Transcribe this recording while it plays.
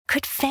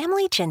Could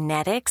family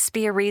genetics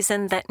be a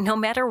reason that no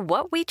matter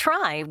what we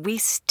try, we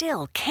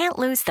still can't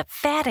lose the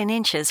fat and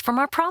inches from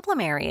our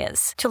problem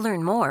areas? To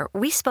learn more,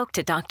 we spoke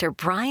to Dr.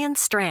 Brian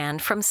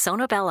Strand from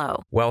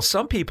Sonobello. While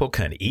some people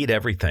can eat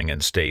everything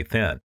and stay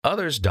thin,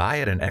 others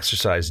diet and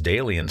exercise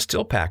daily and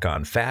still pack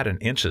on fat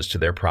and inches to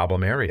their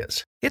problem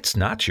areas. It's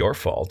not your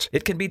fault.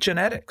 It can be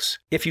genetics.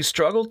 If you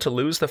struggle to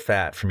lose the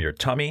fat from your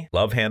tummy,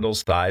 love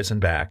handles, thighs, and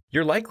back,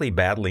 you're likely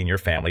battling your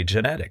family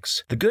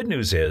genetics. The good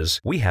news is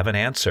we have an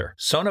answer.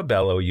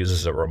 Sonobello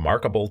uses a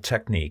remarkable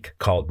technique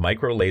called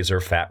micro-laser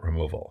fat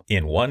removal.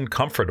 In one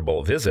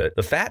comfortable visit,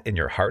 the fat in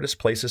your hardest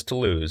places to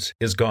lose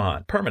is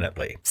gone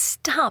permanently.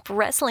 Stop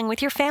wrestling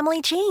with your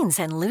family genes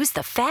and lose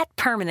the fat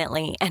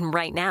permanently. And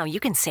right now,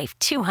 you can save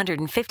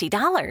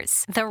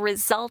 $250. The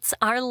results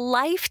are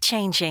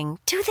life-changing.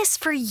 Do this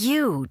for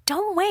you.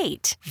 Don't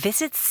wait.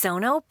 Visit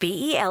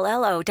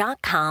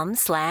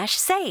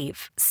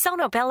sonobello.com/save.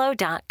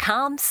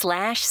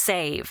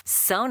 sonobello.com/save.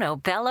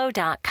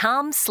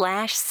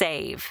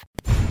 sonobello.com/save.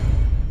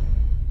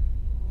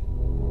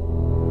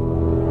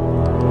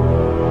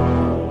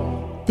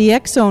 The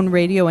X-Zone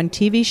radio and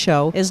TV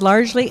show is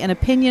largely an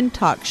opinion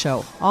talk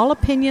show. All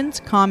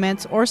opinions,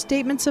 comments, or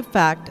statements of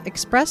fact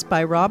expressed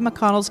by Rob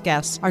McConnell's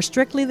guests are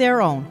strictly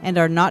their own and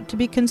are not to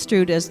be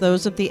construed as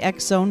those of the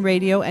X-Zone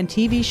radio and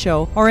TV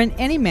show or in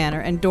any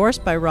manner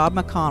endorsed by Rob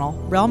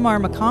McConnell, Relmar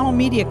McConnell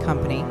Media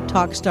Company,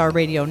 Talkstar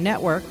Radio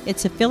Network,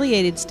 its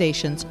affiliated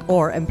stations,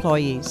 or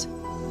employees.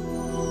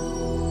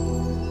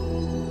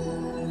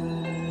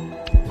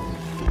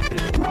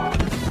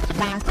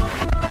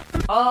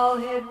 All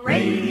Hit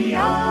Radio.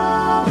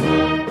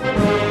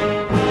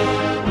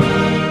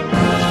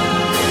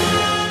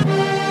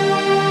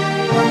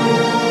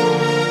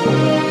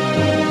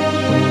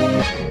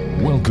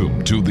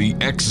 Welcome to the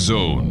X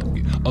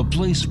Zone, a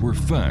place where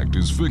fact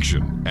is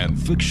fiction and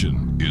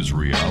fiction is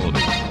reality.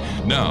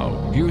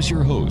 Now, here's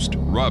your host,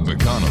 Rob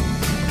McConnell.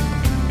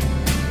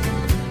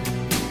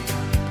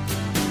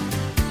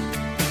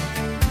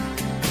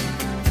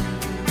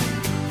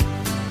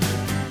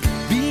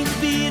 Being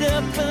beat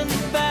up and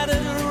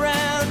battered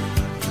around,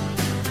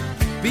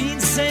 being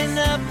sent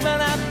up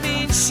and I've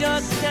been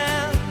shut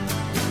down.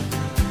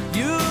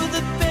 You're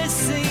the best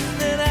thing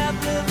that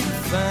I've ever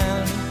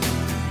found.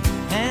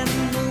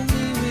 Handle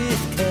me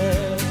with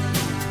care.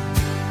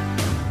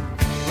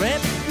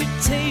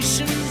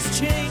 Reputation's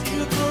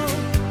changeable,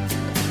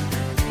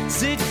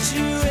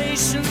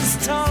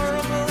 situation's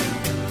tolerable,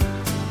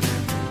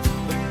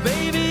 but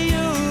baby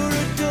you're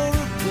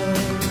adorable.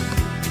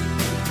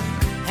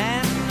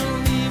 Handle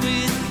me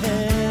with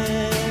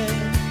care.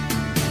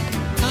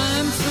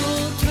 I'm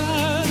so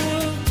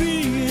tired of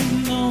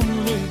being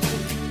lonely.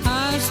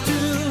 I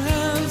still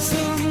have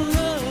some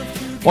love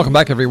to Welcome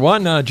back,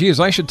 everyone. Geez,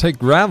 I should take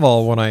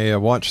Gravol when I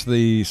watch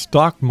the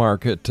stock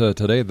market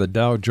today. The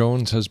Dow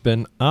Jones has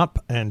been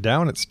up and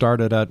down. It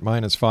started at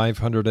minus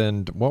 500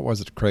 and, what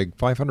was it, Craig?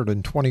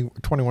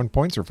 521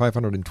 points or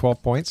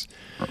 512 points.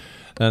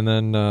 And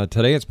then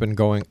today it's been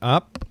going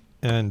up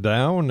and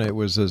down. It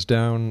was as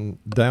down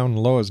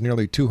low as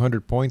nearly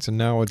 200 points, and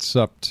now it's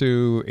up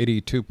to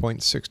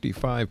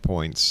 82.65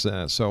 points.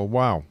 So,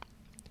 wow.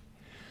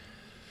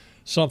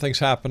 Something's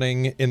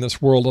happening in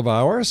this world of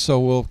ours, so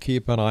we'll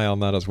keep an eye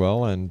on that as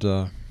well, and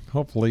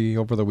hopefully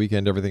over the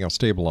weekend everything will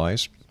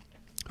stabilize.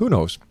 Who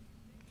knows?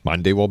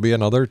 Monday will be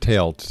another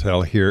tale to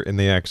tell here in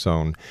the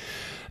X-Zone.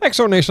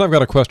 X-Zone Nation, I've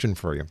got a question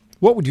for you.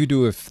 What would you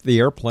do if the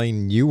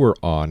airplane you were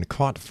on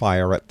caught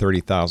fire at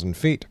 30,000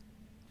 feet?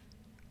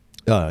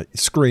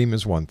 Scream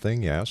is one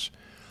thing, yes.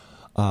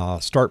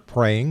 Start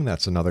praying,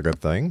 that's another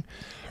good thing.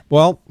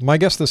 Well, my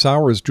guest this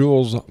hour is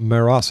Jules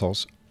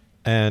Merasos.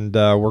 And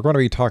we're going to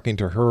be talking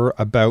to her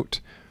about,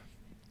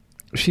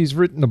 she's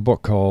written a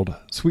book called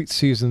Sweet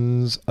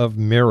Seasons of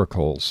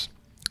Miracles.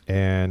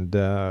 And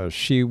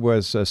she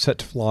was set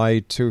to fly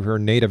to her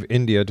native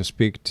India to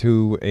speak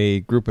to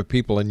a group of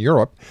people in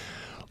Europe.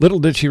 Little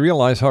did she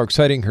realize how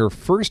exciting her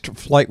first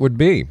flight would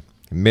be.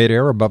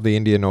 Mid-air above the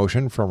Indian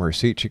Ocean, from her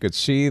seat, she could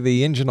see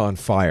the engine on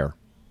fire.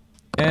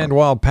 And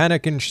while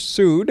panic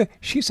ensued,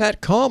 she sat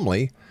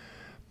calmly,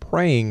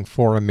 praying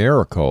for a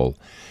miracle.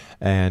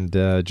 And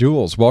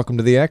Jules, welcome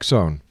to the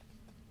X-Zone.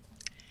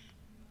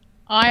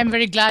 I am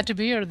very glad to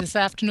be here this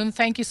afternoon.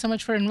 Thank you so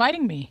much for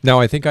inviting me.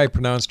 Now, I think I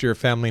pronounced your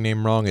family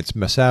name wrong. It's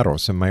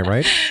MESAROS, am I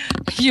right?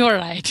 You're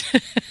right.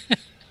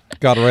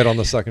 Got it right on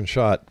the second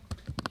shot.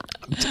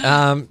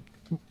 I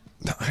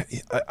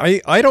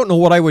don't know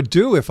what I would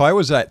do if I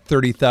was at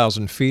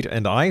 30,000 feet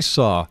and I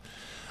saw,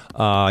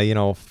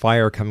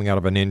 fire coming out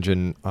of an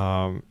engine.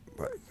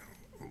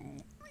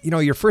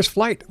 Your first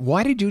flight,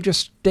 why did you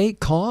just stay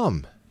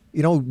calm?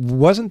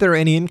 Wasn't there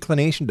any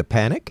inclination to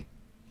panic?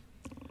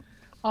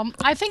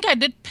 I think I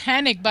did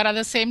panic, but at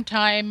the same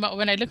time,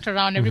 when I looked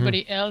around,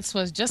 everybody else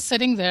was just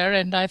sitting there,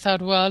 and I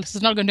thought, well, this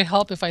is not going to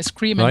help if I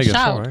scream and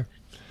shout. So,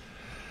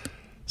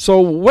 So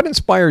what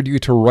inspired you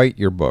to write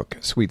your book,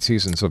 Sweet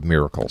Seasons of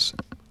Miracles?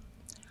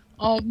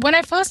 When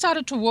I first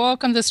started to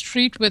work on the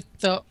street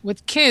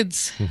with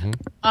kids,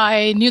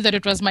 I knew that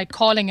it was my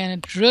calling,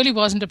 and it really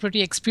wasn't a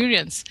pretty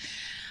experience.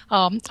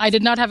 I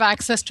did not have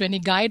access to any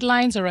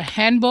guidelines or a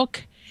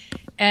handbook,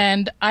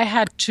 and I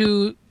had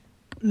to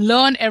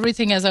learn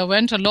everything as I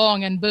went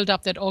along and build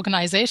up that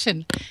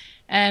organization.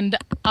 And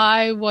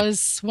I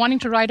was wanting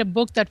to write a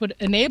book that would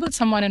enable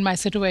someone in my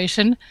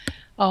situation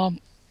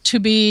to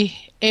be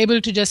able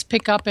to just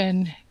pick up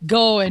and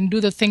go and do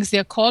the things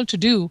they're called to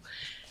do.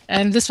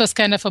 And this was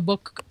kind of a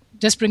book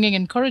just bringing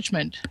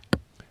encouragement.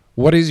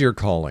 What is your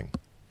calling?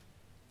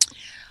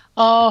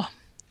 I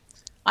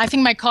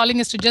think my calling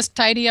is to just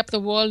tidy up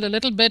the world a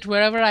little bit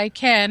wherever I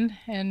can,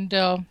 and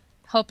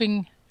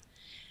helping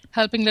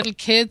little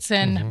kids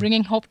and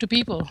bringing hope to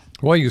people.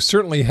 Well, you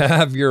certainly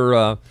have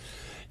your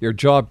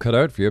job cut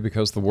out for you,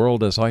 because the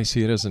world, as I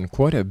see it, is in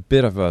quite a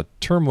bit of a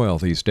turmoil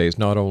these days.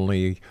 Not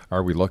only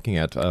are we looking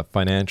at a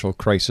financial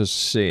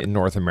crisis in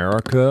North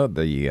America,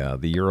 the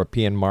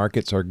European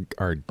markets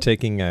are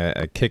taking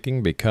a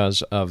kicking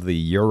because of the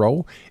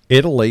euro.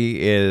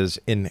 Italy is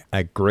in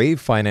a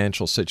grave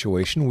financial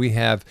situation. We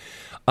have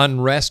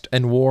unrest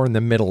and war in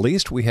the Middle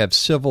East. We have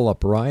civil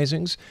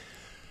uprisings.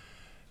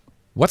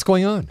 What's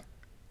going on?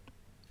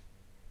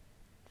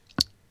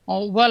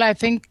 Oh, well, I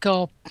think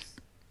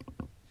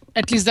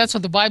at least that's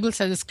what the Bible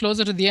says. It's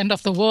closer to the end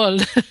of the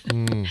world.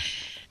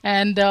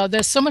 And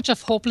there's so much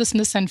of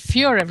hopelessness and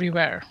fear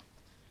everywhere.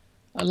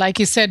 Like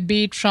you said,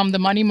 be it from the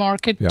money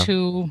market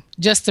to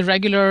just the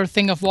regular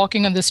thing of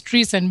walking on the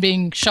streets and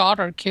being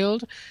shot or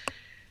killed,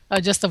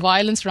 just the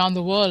violence around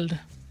the world.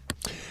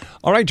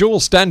 All right,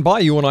 Jules, stand by.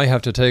 You and I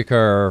have to take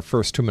our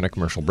first 2-minute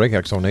commercial break.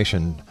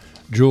 Exonation.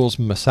 Jules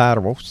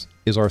MESAROS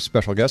is our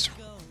special guest.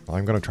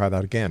 I'm going to try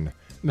that again.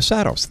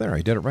 MESAROS, there,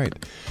 I did it right.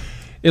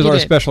 Is our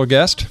special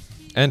guest.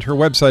 And her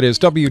website is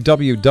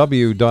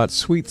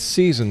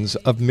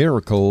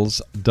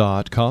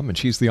www.sweetseasonsofmiracles.com, and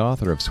she's the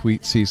author of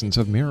Sweet Seasons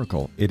of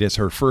Miracle. It is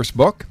her first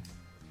book,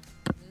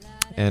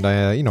 and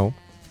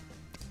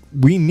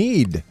we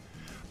need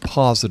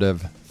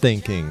positive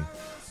thinking,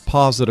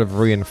 positive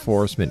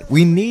reinforcement.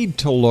 We need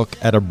to look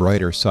at a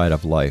brighter side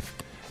of life,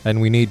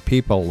 and we need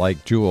people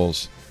like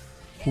Jules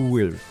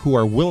who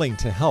are willing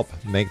to help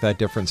make that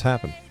difference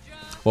happen.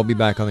 We'll be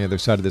back on the other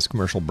side of this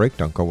commercial break.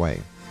 Don't go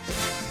away.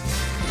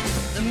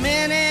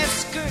 Mini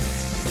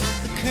skirts,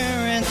 the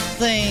current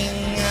thing,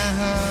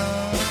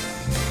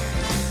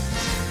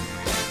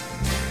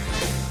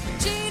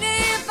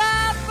 Genie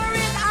Viper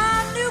is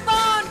our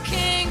newborn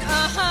king,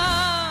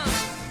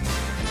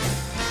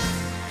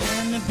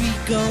 And the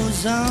beat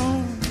goes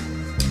on,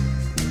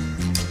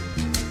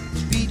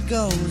 the beat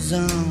goes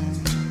on.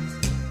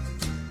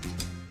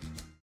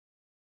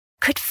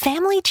 Could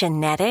family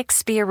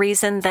genetics be a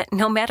reason that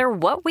no matter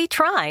what we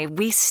try,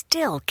 we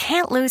still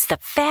can't lose the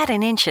fat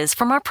and inches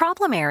from our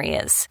problem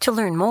areas? To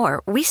learn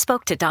more, we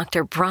spoke to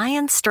Dr.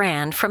 Brian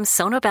Strand from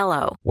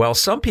Sonobello. While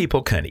some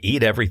people can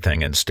eat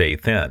everything and stay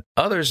thin,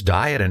 others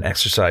diet and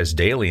exercise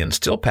daily and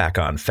still pack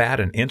on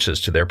fat and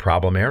inches to their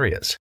problem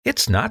areas.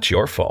 It's not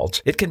your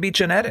fault. It can be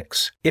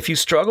genetics. If you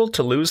struggle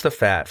to lose the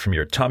fat from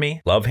your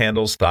tummy, love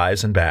handles,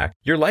 thighs, and back,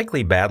 you're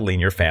likely battling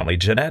your family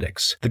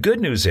genetics. The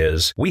good news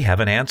is we have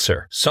an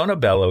answer.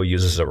 Sonobello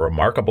uses a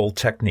remarkable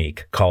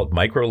technique called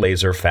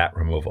micro-laser fat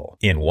removal.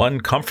 In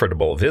one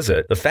comfortable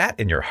visit, the fat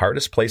in your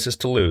hardest places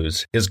to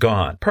lose is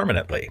gone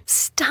permanently.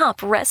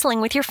 Stop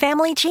wrestling with your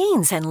family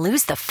genes and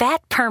lose the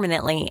fat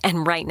permanently.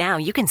 And right now,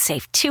 you can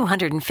save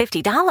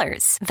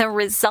 $250. The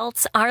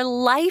results are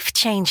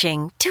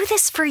life-changing. Do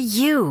this for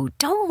you.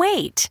 Don't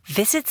wait.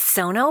 Visit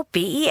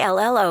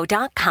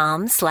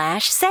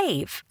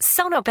sonobello.com/save.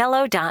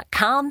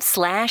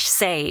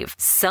 sonobello.com/save.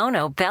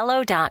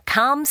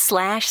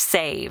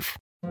 sonobello.com/save.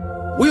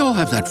 We all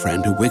have that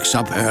friend who wakes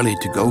up early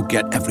to go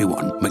get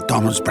everyone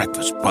McDonald's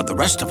breakfast, while the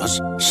rest of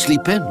us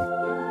sleep in.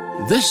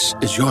 This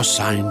is your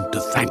sign to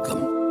thank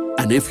them.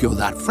 And if you're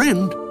that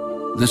friend,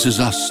 this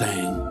is us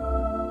saying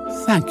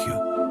thank you.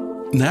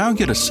 Now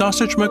get a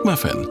sausage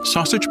McMuffin,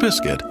 sausage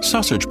biscuit,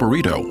 sausage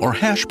burrito, or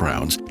hash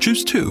browns.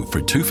 Choose 2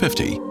 for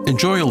 $2.50.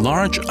 Enjoy a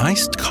large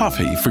iced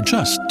coffee for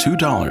just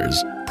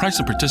 $2. Price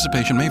and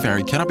participation may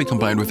vary. Cannot be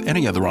combined with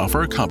any other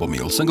offer or combo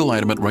meal. Single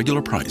item at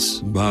regular price.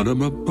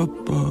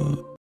 Ba-da-ba-ba-ba.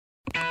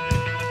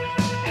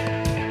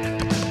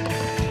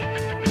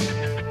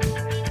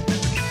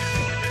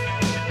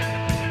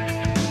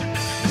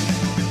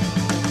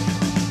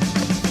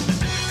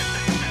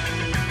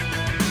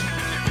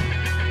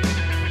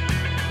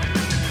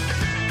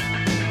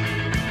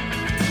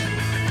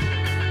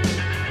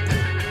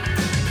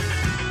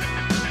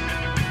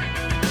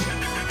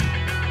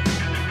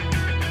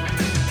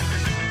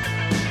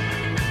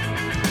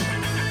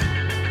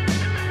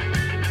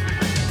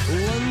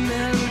 One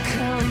man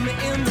come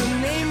in the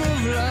name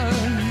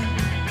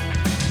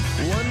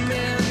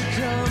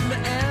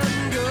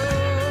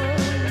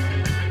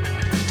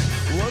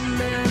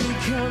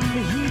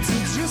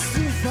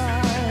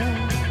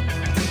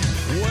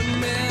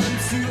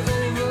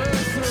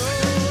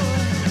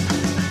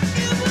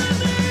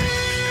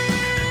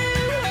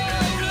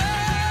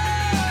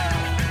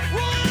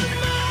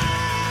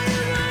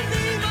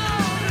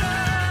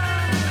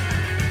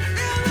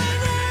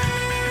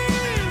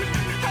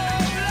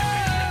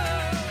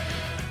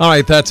All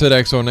right, that's it,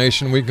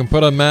 Exonation. We can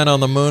put a man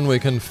on the moon. We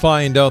can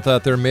find out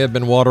that there may have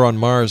been water on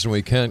Mars, and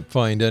we can't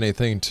find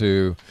anything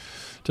to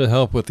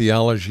help with the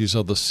allergies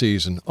of the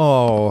season.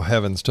 Oh,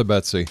 heavens to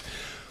Betsy.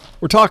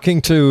 We're talking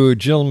to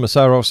Jill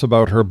MESAROS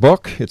about her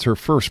book. It's her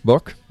first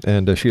book,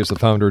 and she is the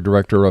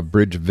founder-director of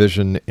Bridge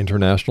Vision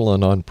International, a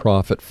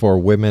nonprofit for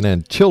women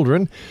and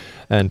children,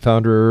 and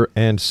founder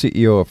and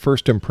CEO of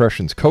First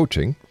Impressions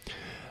Coaching.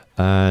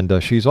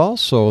 And she's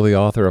also the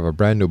author of a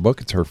brand new book.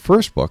 It's her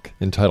first book,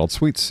 entitled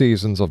Sweet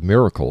Seasons of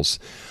Miracles.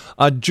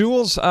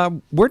 Jules,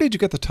 where did you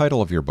get the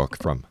title of your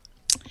book from?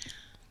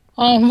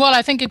 Well,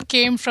 I think it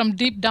came from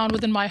deep down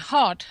within my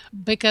heart,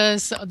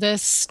 because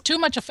there's too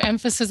much of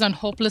emphasis on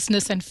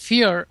hopelessness and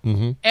fear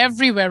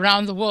everywhere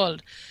around the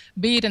world,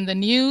 be it in the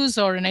news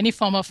or in any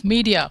form of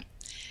media.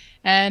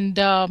 And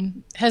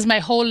has my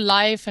whole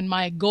life, and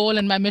my goal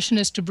and my mission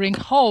is to bring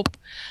hope.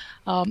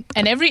 And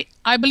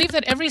I believe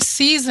that every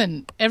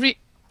season,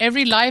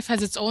 every life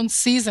has its own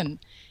season,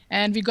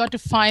 and we got to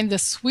find the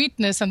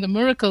sweetness and the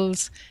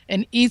miracles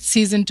in each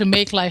season to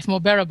make life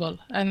more bearable.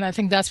 And I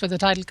think that's where the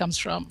title comes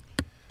from.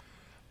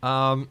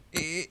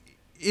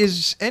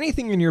 Is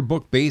anything in your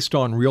book based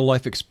on real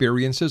life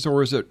experiences,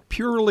 or is it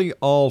purely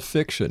all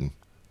fiction?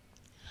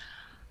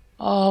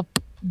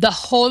 The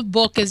whole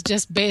book is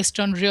just based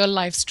on real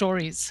life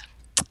stories.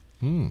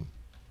 Can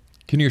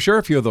you share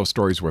a few of those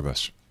stories with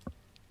us?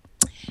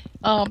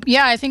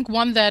 Yeah, I think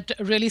one that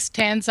really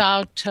stands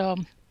out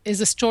is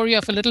the story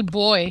of a little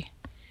boy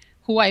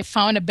who I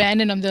found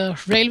abandoned on the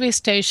railway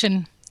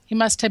station. He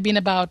must have been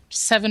about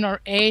 7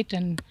 or 8,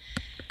 and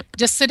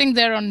just sitting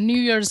there on New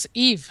Year's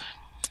Eve.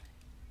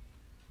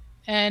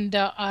 And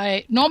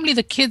normally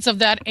the kids of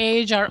that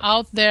age are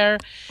out there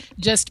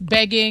just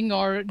begging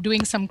or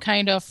doing some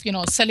kind of,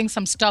 selling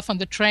some stuff on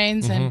the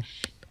trains. And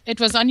it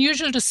was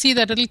unusual to see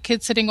that little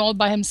kid sitting all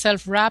by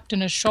himself, wrapped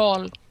in a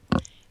shawl.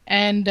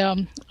 And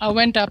I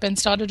went up and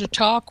started to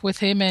talk with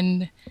him,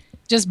 and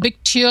just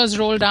big tears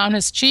rolled down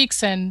his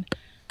cheeks. And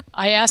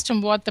I asked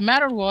him what the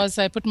matter was.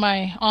 I put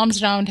my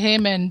arms around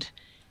him, and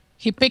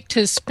he picked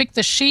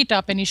the sheet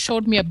up, and he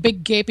showed me a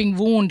big gaping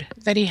wound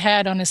that he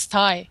had on his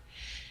thigh.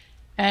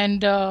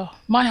 And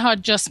my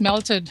heart just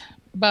melted.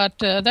 But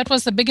that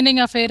was the beginning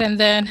of it. And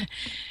then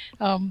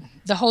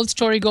the whole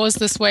story goes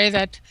this way,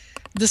 that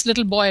this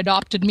little boy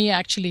adopted me,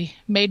 actually,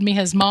 made me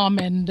his mom,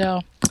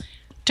 and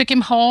took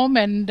him home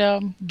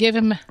and gave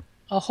him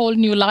a whole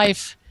new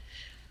life.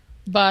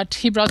 But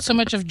he brought so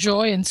much of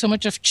joy and so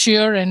much of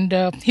cheer. And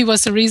he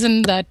was the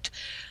reason that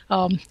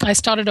I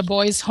started a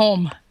boys'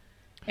 home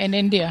in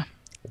India.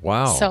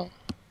 Wow. So,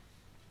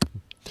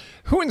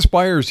 who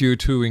inspires you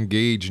to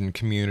engage in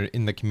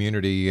the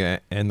community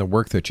and the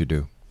work that you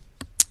do?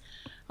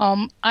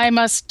 I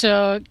must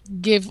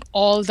give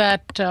all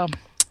that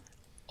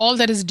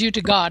is due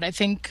to God. I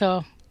think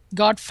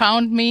God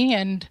found me,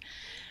 and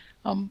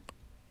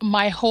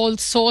my whole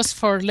source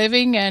for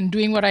living and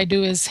doing what I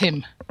do is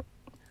Him.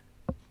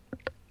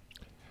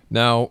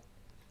 Now,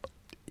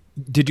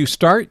 did you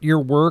start your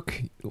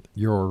work,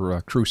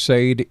 your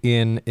crusade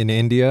in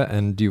India,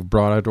 and you've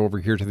brought it over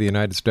here to the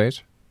United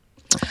States?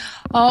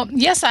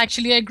 Yes,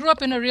 actually. I grew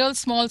up in a real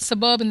small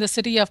suburb in the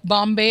city of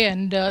Bombay,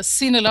 and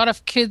seen a lot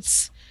of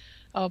kids.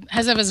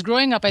 As I was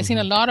growing up, I seen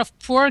a lot of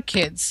poor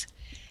kids.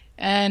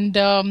 And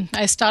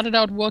I started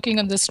out working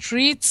on the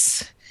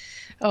streets,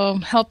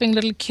 helping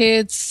little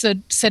kids,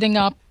 setting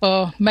up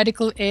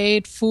medical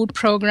aid, food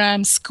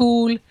programs,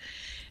 school.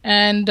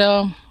 And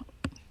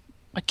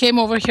I came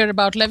over here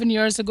about 11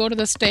 years ago to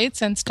the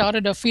States and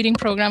started a feeding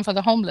program for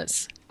the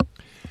homeless.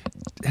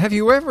 Have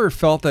you ever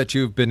felt that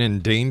you've been in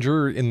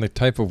danger in the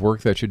type of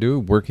work that you do,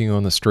 working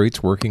on the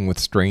streets, working with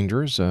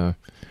strangers?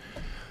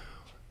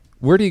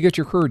 Where do you get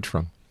your courage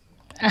from?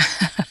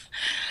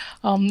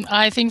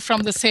 I think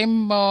from the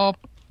same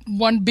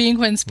one being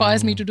who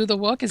inspires me to do the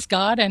work is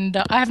God, and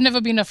I have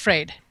never been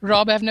afraid.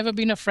 Rob, I've never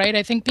been afraid.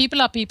 I think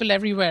people are people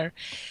everywhere,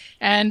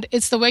 and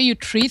it's the way you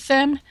treat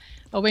them.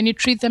 When you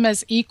treat them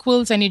as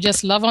equals and you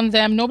just love on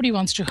them, nobody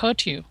wants to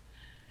hurt you.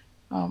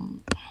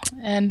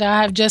 And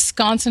I have just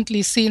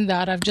constantly seen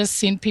that. I've just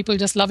seen people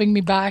just loving me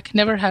back,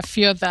 never have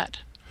feared that.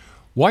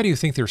 Why do you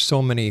think there's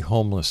so many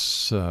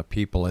homeless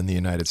people in the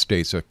United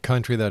States, a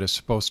country that is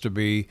supposed to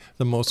be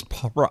the most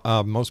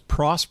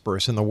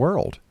prosperous in the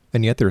world,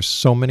 and yet there's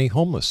so many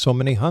homeless, so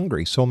many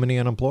hungry, so many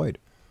unemployed?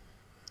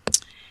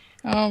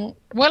 Well,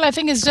 I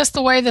think it's just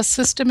the way the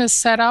system is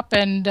set up,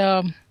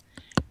 and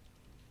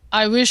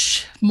I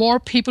wish more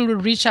people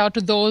would reach out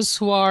to those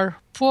who are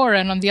poor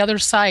and on the other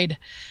side.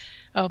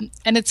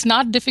 And it's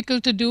not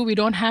difficult to do. We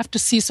don't have to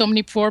see so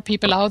many poor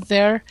people out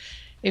there.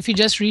 If you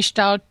just reached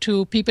out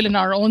to people in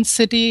our own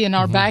city, in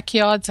our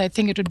backyards, I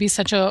think it would be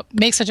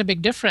make such a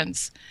big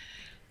difference.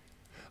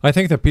 I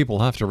think that people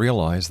have to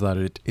realize that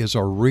it is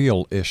a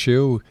real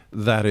issue,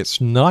 that it's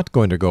not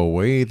going to go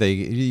away.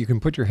 You can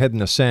put your head in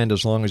the sand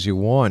as long as you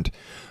want,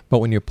 but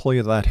when you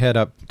pull that head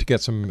up to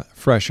get some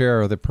fresh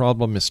air, the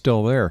problem is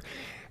still there.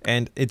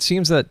 And it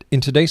seems that in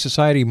today's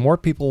society, more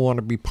people want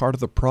to be part of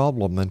the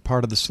problem than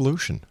part of the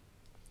solution.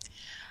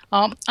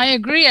 I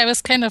agree. I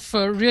was kind of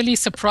really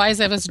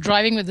surprised. I was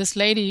driving with this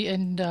lady,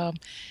 and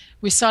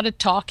we started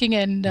talking,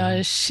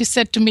 and she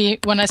said to me,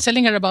 when I was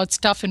telling her about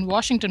stuff in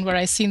Washington where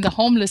I seen the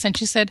homeless, and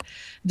she said,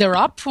 there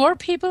are poor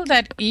people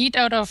that eat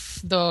out of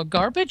the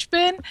garbage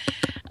bin.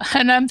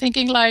 And I'm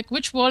thinking, like,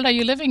 which world are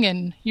you living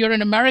in? You're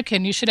an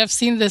American. You should have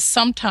seen this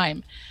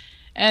sometime.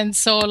 And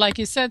so, like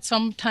you said,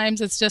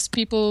 sometimes it's just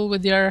people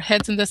with their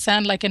heads in the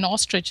sand like an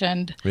ostrich.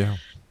 And yeah.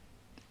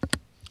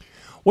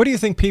 What do you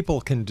think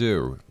people can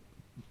do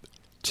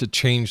to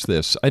change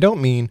this? I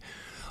don't mean,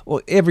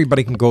 well,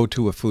 everybody can go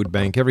to a food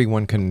bank.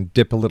 Everyone can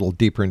dip a little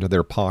deeper into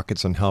their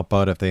pockets and help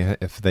out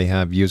if they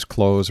have used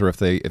clothes, or if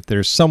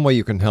there's some way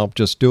you can help,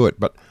 just do it.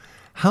 But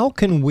how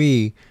can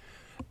we,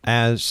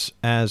 as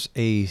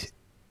a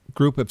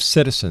group of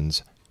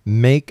citizens,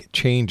 make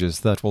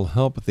changes that will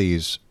help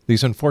these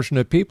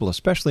unfortunate people,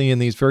 especially in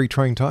these very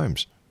trying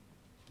times?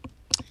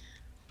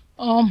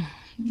 Well,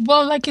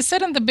 like you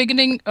said in the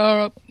beginning,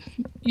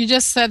 you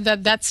just said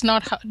that's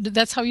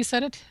how you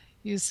said it.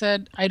 You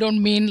said, I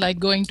don't mean like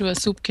going to a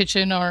soup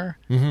kitchen or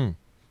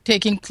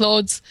taking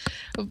clothes,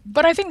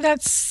 but I think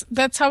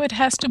that's how it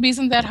has to be.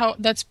 Isn't that how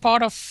that's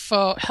part of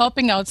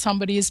helping out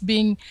somebody, is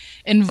being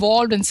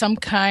involved in some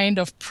kind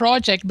of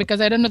project? Because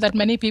I don't know that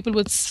many people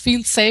would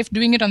feel safe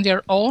doing it on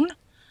their own.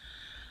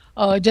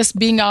 Just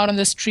being out on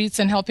the streets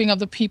and helping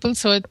other people.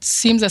 So it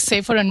seems a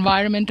safer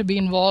environment to be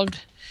involved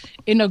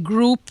in a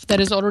group that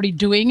is already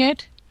doing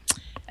it.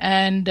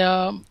 And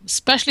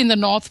especially in the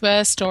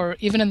Northwest or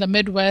even in the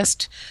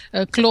Midwest,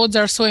 clothes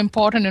are so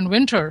important in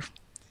winter.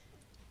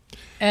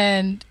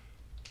 And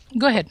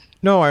go ahead.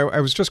 No, I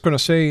was just going to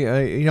say,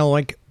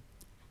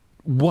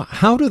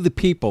 how do the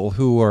people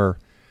who are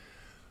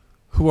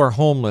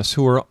homeless,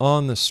 who are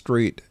on the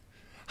street,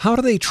 how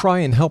do they try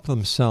and help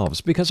themselves?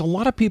 Because a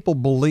lot of people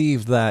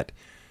believe that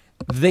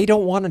they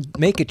don't want to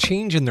make a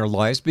change in their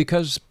lives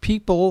because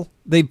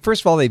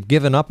first of all, they've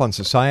given up on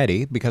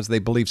society because they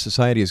believe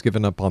society has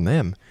given up on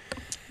them.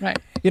 Right.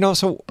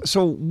 So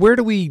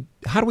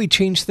how do we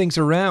change things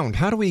around?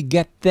 How do we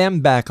get them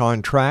back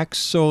on track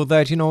so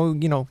that,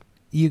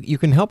 you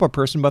can help a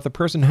person, but the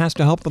person has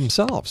to help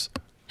themselves?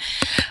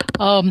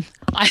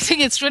 I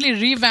think it's really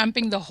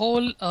revamping the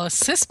whole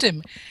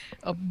system.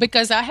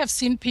 Because I have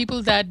seen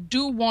people that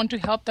do want to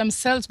help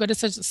themselves, but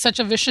it's such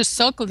a vicious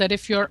circle that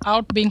if you're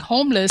out being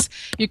homeless,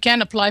 you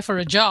can't apply for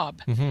a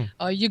job.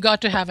 You got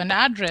to have an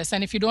address.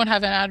 And if you don't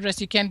have an address,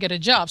 you can't get a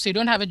job. So you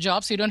don't have a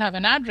job, so you don't have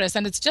an address.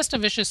 And it's just a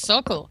vicious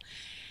circle.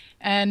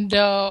 And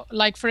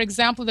like, for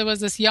example, there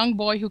was this young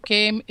boy who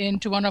came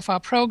into one of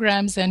our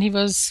programs, and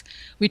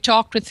we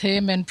talked with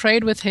him and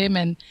prayed with him.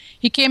 And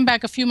he came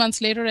back a few months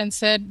later and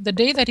said the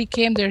day that he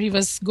came there, he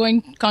was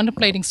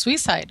contemplating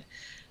suicide.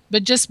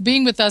 But just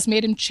being with us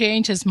made him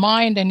change his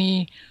mind, and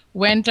he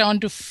went on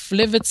to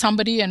live with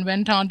somebody and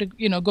went on to,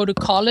 go to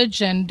college.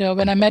 And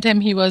when I met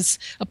him, he was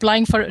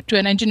applying to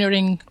an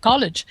engineering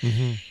college.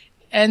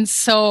 And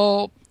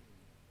so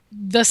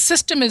the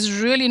system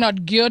is really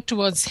not geared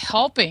towards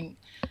helping.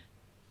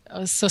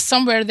 So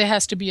somewhere there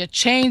has to be a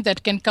change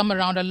that can come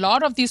around. A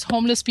lot of these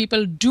homeless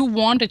people do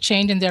want a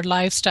change in their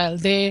lifestyle.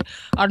 They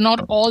are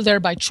not all there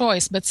by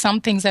choice, but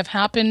some things have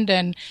happened,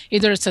 and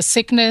either it's a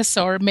sickness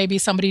or maybe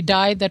somebody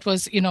died that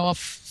was, a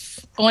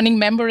earning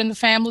member in the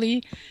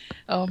family.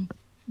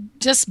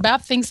 Just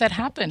bad things that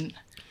happen.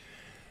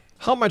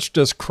 How much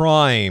does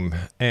crime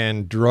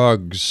and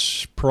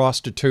drugs,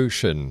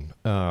 prostitution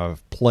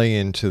play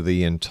into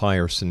the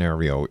entire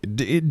scenario?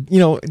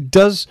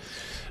 Does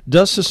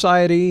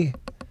society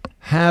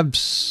have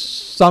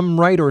some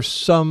right or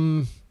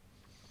some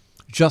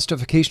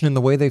justification in the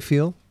way they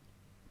feel?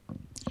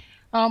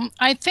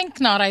 I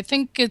think not. I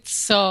think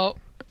it's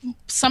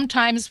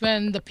sometimes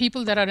when the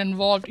people that are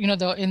involved,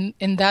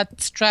 in that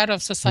strata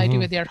of society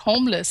where they're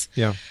homeless,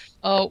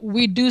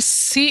 we do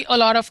see a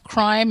lot of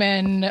crime,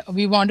 and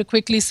we want to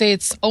quickly say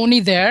it's only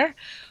there,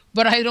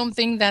 but I don't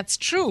think that's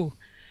true.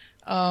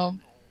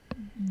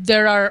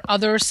 There are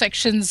other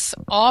sections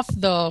of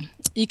the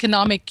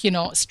economic,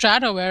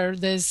 strata where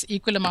there's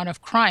equal amount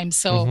of crime.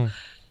 So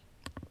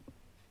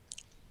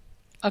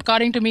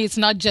according to me, it's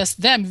not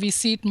just them. We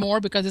see it more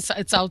because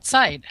it's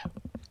outside.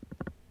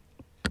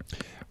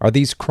 Are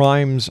these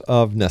crimes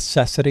of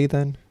necessity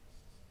then?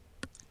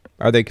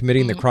 Are they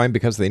committing the crime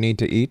because they need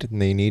to eat and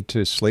they need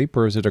to sleep,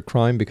 or is it a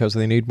crime because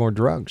they need more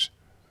drugs?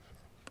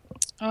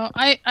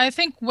 I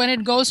think when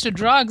it goes to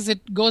drugs,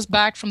 it goes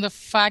back from the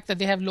fact that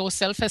they have low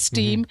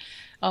self-esteem.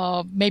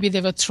 Maybe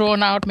they were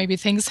thrown out, maybe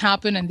things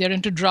happen and they're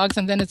into drugs,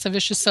 and then it's a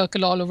vicious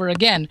circle all over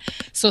again.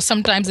 So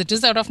sometimes it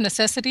is out of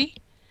necessity,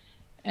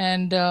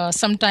 and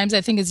sometimes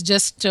I think it's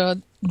just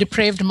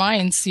depraved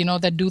minds,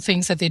 that do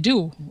things that they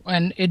do,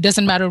 and it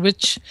doesn't matter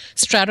which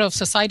strata of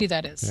society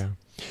that is.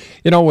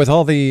 Yeah. With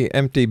all the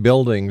empty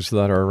buildings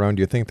that are around,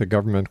 you think the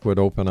government would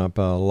open up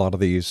a lot of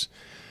these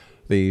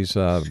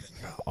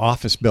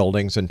office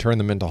buildings and turn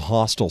them into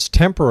hostels,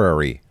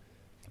 temporary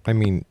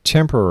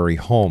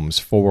homes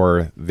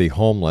for the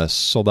homeless,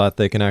 so that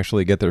they can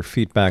actually get their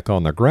feet back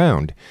on the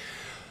ground.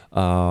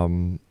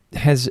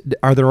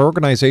 Are there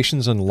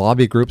organizations and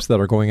lobby groups that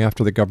are going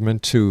after the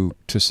government to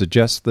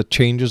suggest the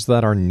changes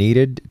that are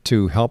needed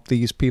to help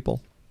these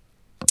people?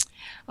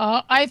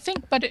 I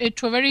think, but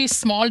to a very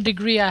small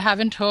degree. I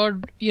haven't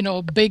heard,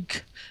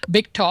 big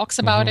talks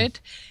about it.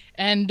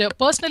 And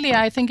personally,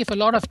 I think if a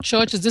lot of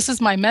churches, this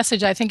is my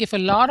message, I think if a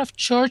lot of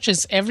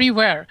churches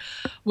everywhere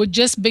would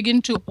just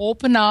begin to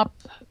open up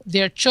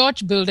their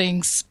church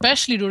buildings,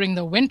 especially during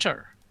the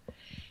winter,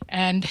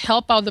 and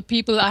help out the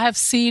people. I have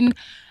seen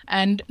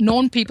and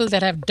known people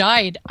that have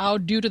died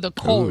out due to the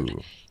cold.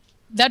 Ooh.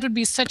 That would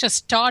be such a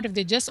start if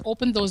they just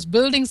opened those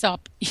buildings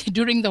up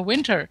during the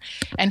winter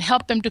and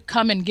help them to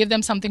come and give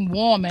them something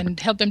warm and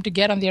help them to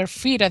get on their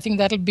feet. I think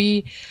that'll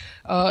be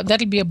a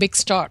big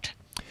start.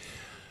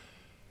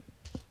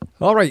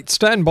 All right,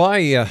 stand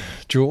by,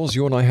 Jules.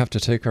 You and I have to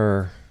take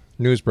our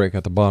news break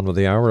at the bottom of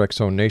the hour.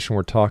 X-Zone Nation,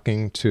 we're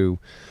talking to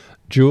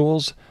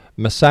Jules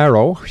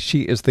MESAROS.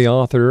 She is the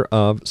author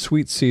of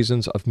Sweet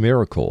Seasons of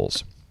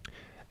Miracles.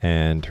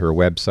 And her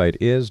website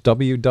is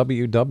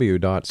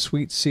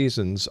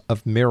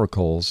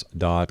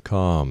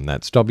www.sweetseasonsofmiracles.com.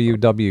 That's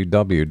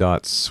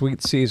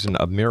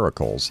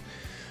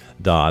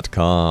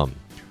www.sweetseasonofmiracles.com.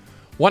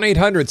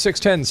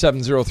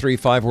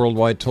 1-800-610-7035,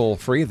 worldwide toll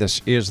free.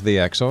 This is the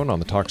X-Zone on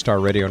the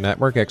Talkstar Radio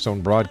Network, X-Zone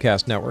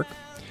Broadcast Network,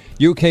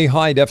 UK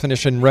High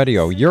Definition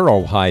Radio,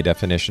 Euro High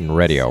Definition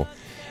Radio,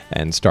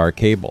 and Star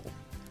Cable.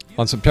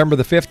 On September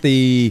the 5th,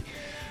 the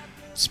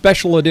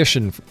special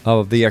edition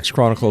of the X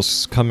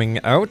Chronicles coming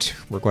out.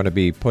 We're going to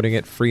be putting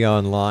it free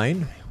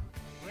online.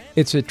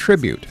 It's a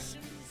tribute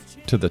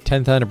to the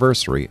 10th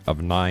anniversary of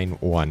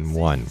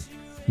 9/11.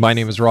 My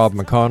name is Rob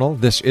McConnell.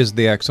 This is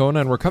the X-Zone,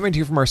 and we're coming to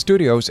you from our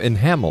studios in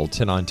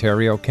Hamilton,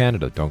 Ontario,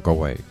 Canada. Don't go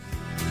away.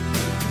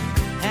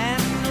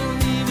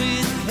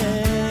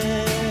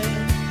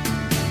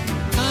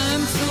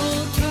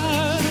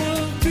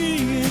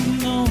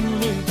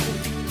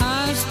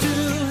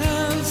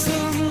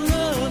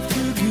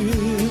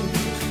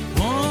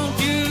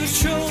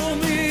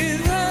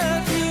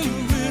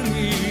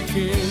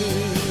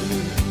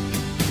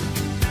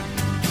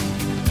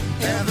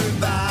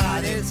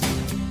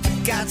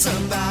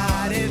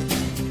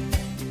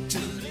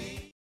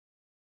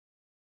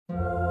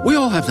 We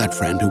all have that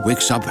friend who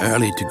wakes up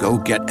early to go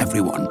get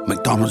everyone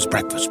McDonald's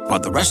breakfast, while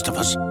the rest of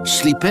us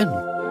sleep in.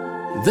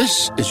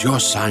 This is your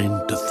sign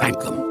to thank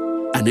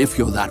them. And if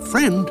you're that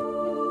friend,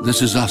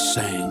 this is us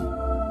saying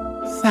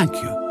thank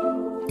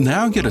you.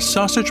 Now get a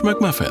sausage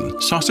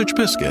McMuffin, sausage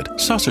biscuit,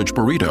 sausage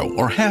burrito,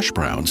 or hash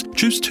browns.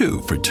 Choose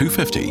 2 for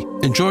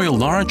 $2.50. Enjoy a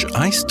large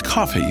iced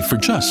coffee for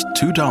just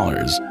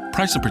 $2.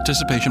 Price and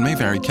participation may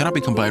vary. Cannot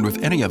be combined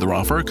with any other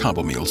offer or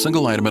combo meal.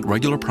 Single item at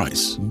regular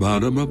price.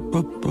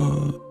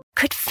 Ba-da-ba-ba-ba.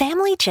 Could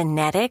family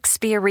genetics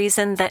be a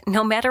reason that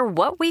no matter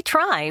what we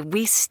try,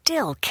 we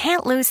still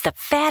can't lose the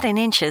fat and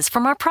inches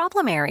from our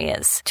problem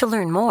areas? To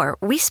learn more,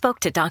 we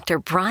spoke to Dr.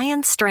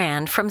 Brian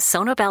Strand from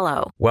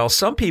Sonobello. While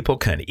some people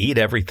can eat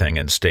everything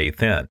and stay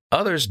thin,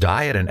 others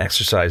diet and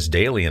exercise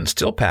daily and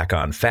still pack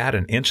on fat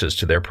and inches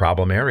to their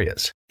problem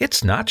areas.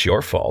 It's not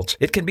your fault.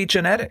 It can be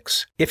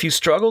genetics. If you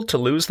struggle to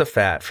lose the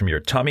fat from your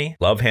tummy,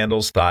 love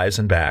handles, thighs,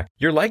 and back,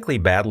 you're likely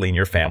battling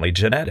your family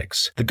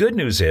genetics. The good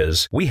news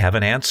is we have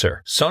an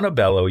answer.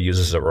 Sonobello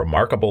uses a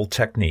remarkable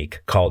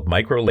technique called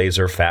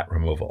microlaser fat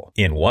removal.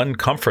 In one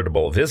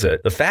comfortable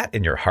visit, the fat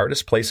in your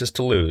hardest places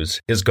to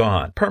lose is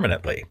gone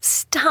permanently.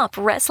 Stop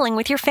wrestling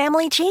with your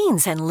family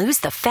genes and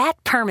lose the fat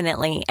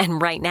permanently.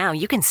 And right now,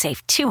 you can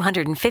save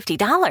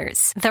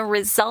 $250. The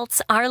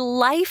results are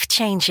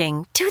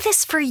life-changing. Do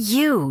this for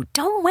you.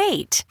 Don't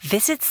wait.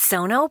 Visit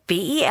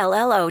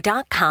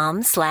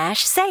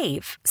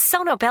sonobello.com/save.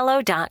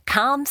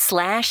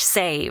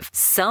 sonobello.com/save.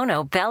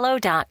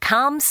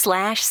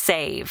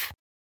 sonobello.com/save.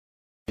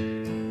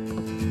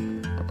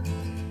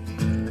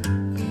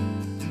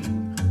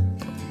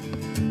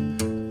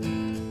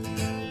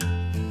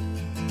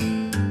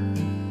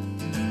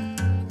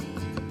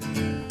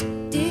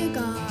 Dear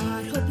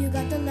God, hope you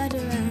got the letter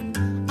and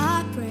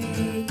I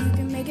pray you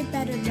can make it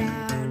better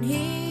down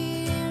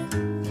here.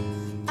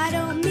 I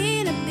don't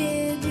mean a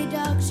big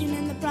reduction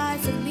in the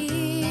price of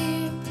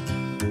beer,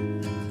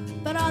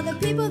 but all the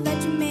people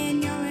that you made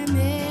in your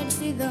image,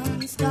 see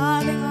them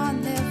starving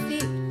on their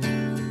feet,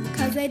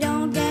 'cause they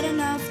don't get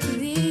enough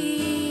to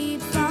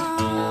eat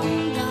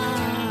from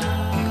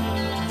God.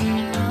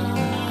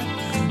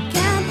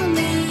 Can't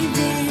believe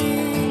in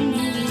you.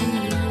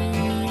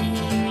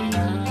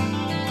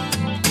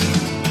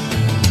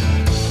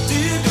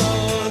 Dear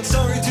God,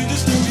 sorry to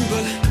disturb you,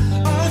 but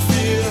I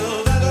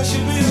feel that I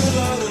should be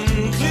alone.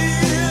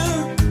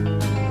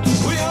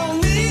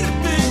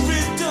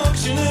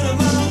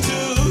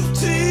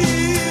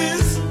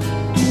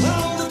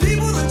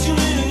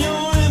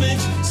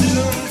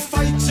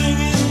 Fighting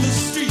in the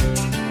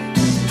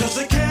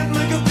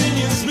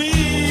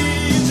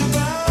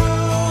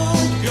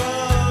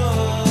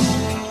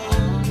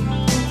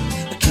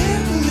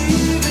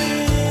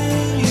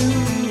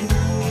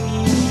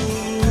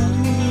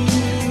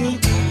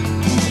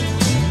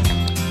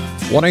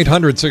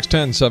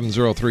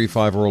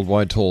 1-800-610-7035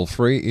 worldwide toll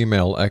free.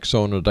 Email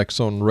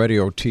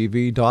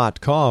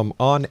xzone@xzoneradiotv.com,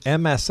 on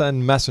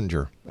MSN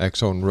Messenger,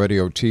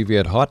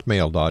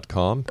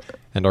 xzoneradiotv@hotmail.com,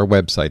 and our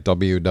website,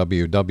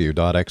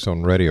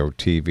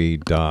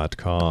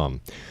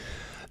 www.xzoneradiotv.com.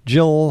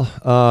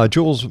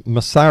 Jules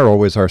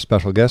Massaro is our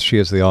special guest. She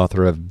is the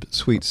author of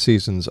Sweet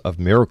Seasons of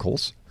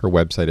Miracles. Her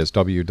website is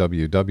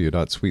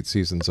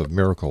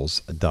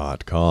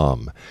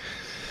www.sweetseasonsofmiracles.com.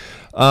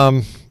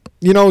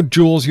 You know,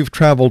 Jules, you've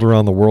traveled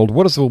around the world.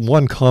 What is the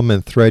one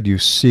common thread you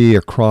see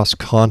across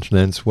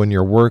continents when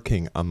you're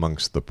working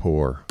amongst the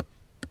poor?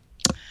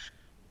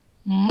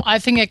 I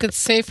think I could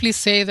safely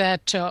say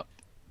that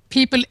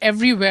people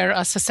everywhere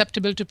are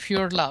susceptible to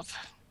pure love.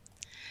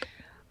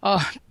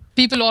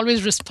 People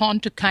always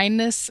respond to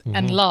kindness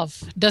and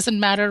love.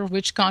 Doesn't matter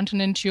which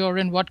continent you're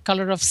in, what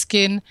color of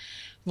skin,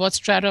 what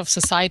strata of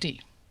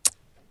society.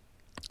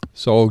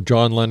 So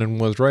John Lennon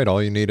was right.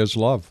 All you need is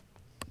love.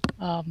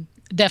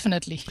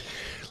 Definitely.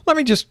 Let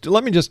me just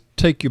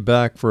take you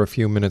back for a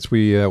few minutes.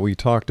 We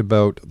talked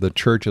about the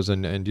churches,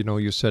 and you know,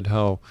 you said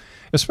how,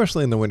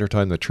 especially in the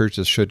wintertime, the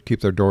churches should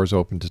keep their doors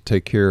open to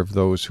take care of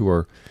those who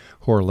are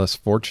less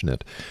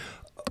fortunate.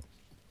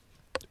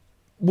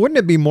 Wouldn't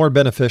it be more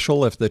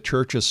beneficial if the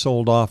churches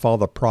sold off all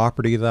the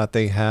property that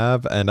they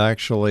have and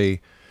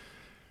actually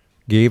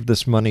gave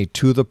this money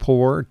to the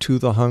poor, to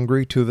the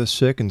hungry, to the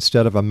sick,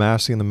 instead of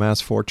amassing the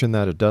mass fortune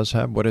that it does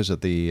have? What is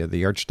it? The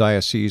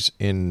Archdiocese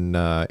in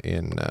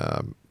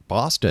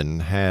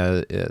Boston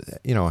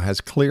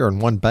has clear in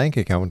one bank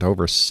account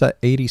over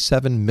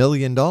 $87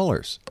 million.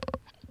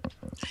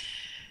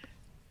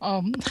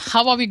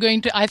 How are we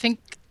going to?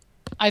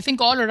 I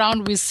think all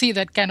around we see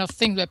that kind of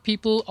thing where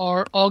people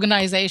or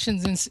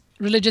organizations and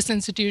religious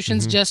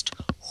institutions just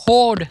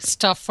hoard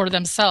stuff for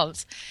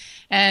themselves.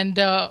 And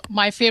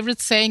my favorite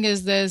saying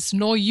is, there's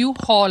no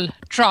U-Haul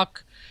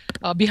truck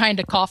behind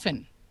a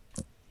coffin.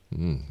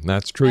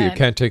 That's true. You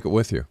can't take it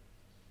with you.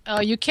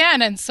 You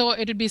can. And so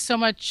it'd be so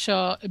much,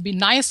 it'd be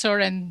nicer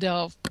and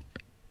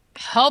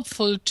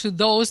helpful to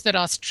those that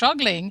are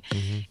struggling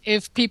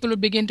if people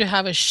would begin to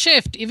have a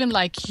shift, even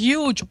like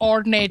huge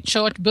ornate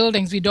church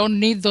buildings. We don't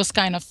need those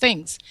kind of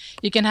things.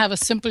 You can have a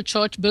simple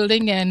church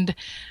building and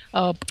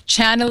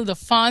channel the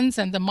funds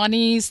and the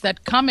monies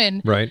that come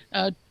in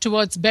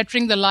towards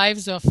bettering the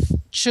lives of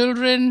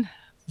children,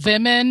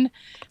 women,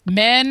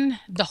 men.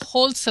 The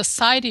whole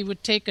society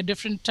would take a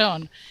different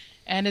turn.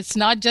 And it's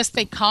not just the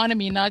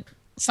economy, not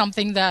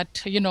something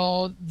that, you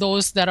know,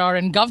 those that are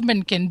in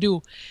government can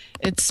do.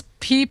 It's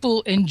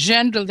people in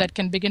general that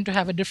can begin to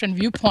have a different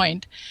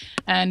viewpoint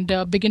and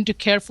begin to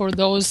care for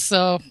those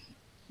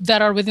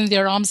that are within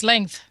their arm's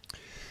length.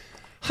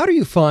 How do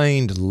you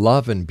find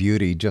love and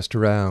beauty just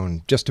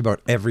about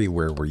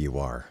everywhere where you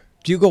are?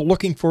 Do you go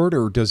looking for it,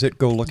 or does it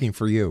go looking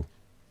for you?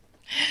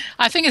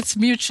 I think it's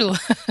mutual.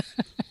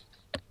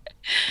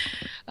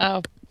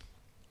 I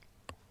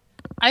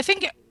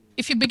think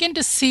if you begin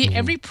to see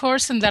every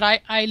person that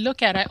I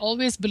look at, I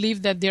always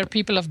believe that they're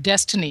people of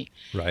destiny.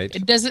 Right.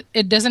 It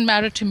doesn't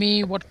matter to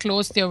me what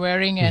clothes they're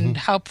wearing and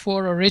how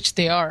poor or rich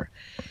they are.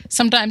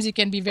 Sometimes you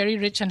can be very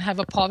rich and have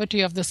a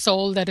poverty of the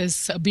soul that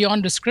is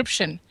beyond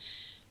description.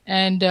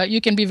 And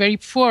you can be very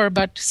poor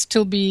but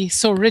still be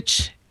so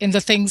rich in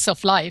the things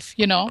of life,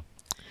 you know.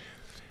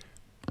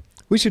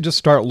 We should just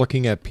start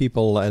looking at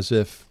people as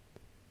if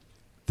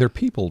they're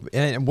people.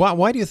 And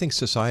why do you think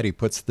society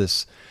puts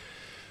this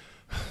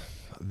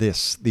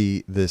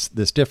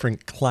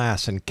different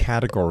class and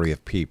category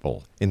of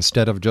people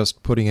instead of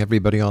just putting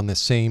everybody on the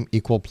same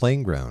equal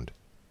playing ground?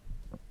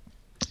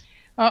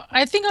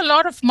 I think a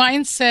lot of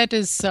mindset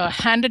is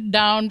handed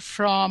down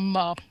from,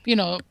 I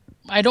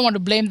don't want to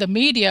blame the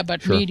media,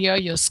 but media,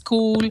 your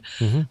school,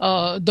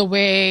 the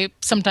way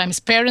sometimes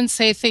parents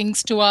say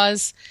things to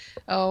us.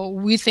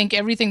 We think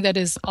everything that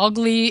is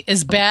ugly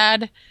is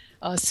bad.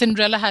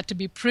 Cinderella had to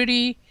be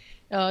pretty.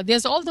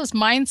 There's all those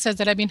mindsets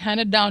that have been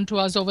handed down to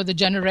us over the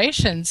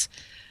generations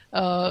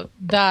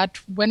that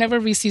whenever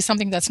we see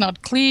something that's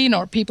not clean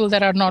or people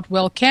that are not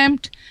well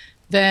kept,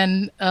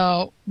 then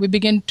we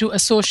begin to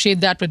associate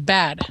that with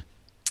bad.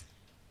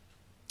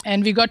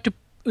 And we got to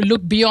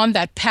look beyond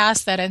that,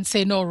 past that, and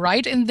say, no,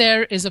 right in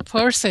there is a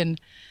person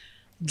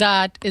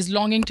that is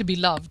longing to be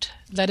loved,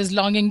 that is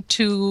longing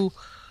to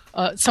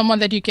someone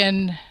that you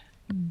can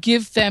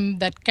give them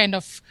that kind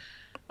of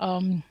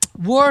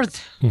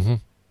worth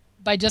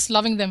by just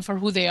loving them for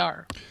who they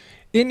are.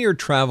 In your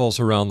travels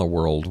around the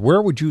world,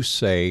 where would you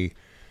say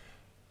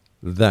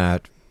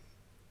that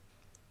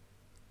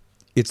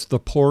it's the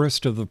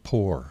poorest of the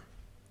poor?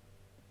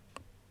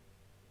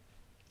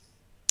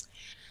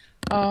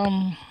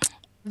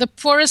 The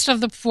poorest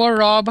of the poor,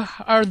 Rob,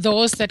 are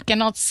those that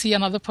cannot see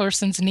another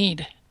person's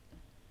need.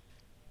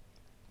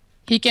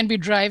 He can be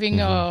driving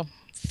a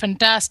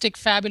fantastic,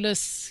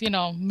 fabulous,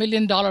 $1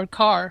 million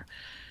car,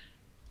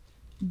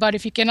 but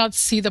if he cannot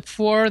see the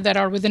poor that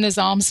are within his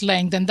arm's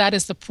length, then that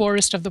is the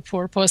poorest of the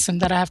poor person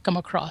that I have come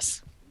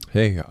across.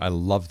 Hey, I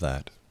love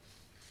that.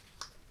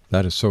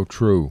 That is so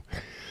true.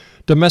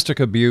 Domestic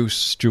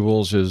abuse,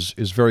 Jules,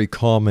 is very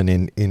common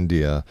in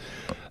India.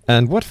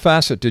 And what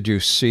facet did you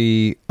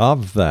see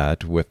of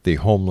that with the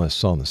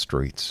homeless on the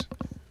streets?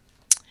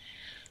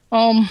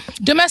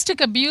 Domestic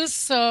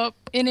abuse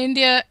in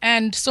India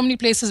and so many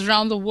places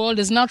around the world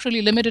is not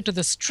really limited to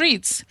the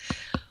streets.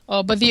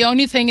 But the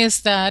only thing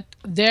is that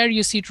there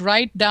you see it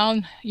right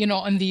down,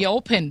 in the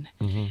open.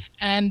 Mm-hmm.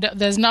 And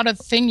there's not a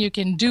thing you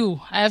can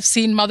do. I have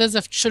seen mothers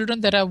of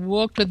children that I've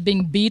worked with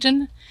being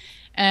beaten,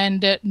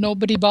 and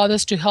nobody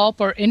bothers to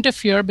help or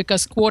interfere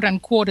because, quote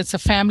unquote, it's a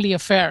family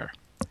affair.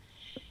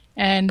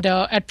 And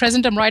at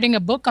present, I'm writing a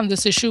book on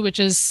this issue, which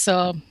is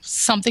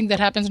something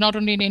that happens not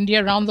only in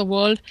India, around the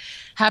world.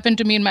 Happened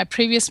to me in my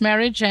previous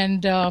marriage,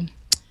 and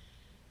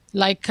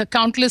like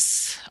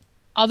countless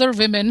other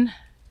women,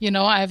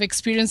 I have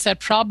experienced that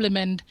problem,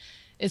 and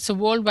it's a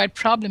worldwide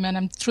problem. And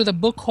I'm through the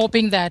book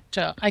hoping that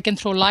I can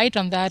throw light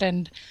on that,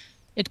 and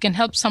it can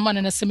help someone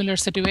in a similar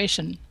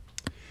situation.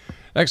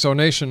 Exo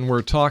Nation,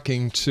 we're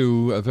talking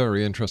to a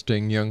very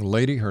interesting young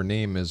lady. Her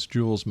name is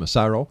Jules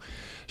MESAROS.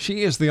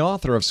 She is the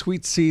author of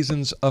Sweet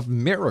Seasons of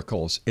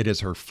Miracles. It is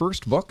her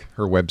first book.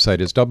 Her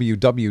website is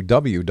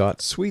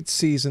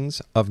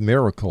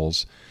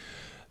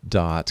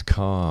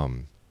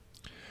www.sweetseasonsofmiracles.com.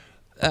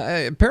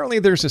 Apparently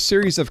there's a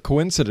series of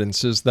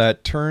coincidences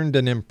that turned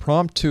an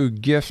impromptu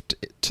gift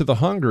to the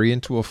hungry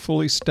into a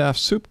fully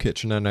staffed soup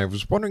kitchen, and I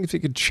was wondering if you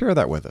could share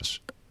that with us.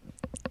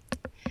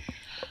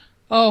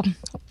 Oh,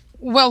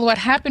 well, what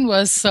happened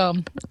was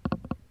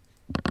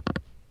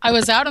I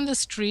was out on the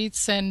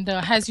streets, and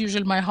as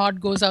usual, my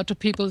heart goes out to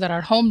people that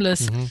are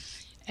homeless. Mm-hmm.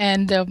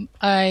 And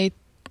I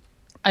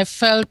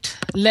felt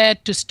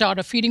led to start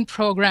a feeding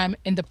program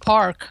in the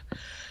park.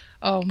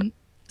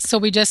 So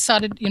we just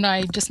started,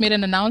 I just made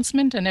an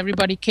announcement, and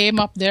everybody came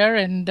up there,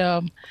 and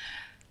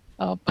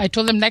I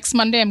told them next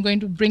Monday I'm going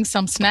to bring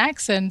some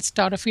snacks and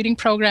start a feeding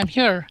program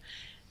here.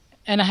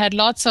 And I had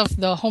lots of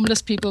the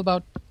homeless people,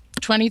 about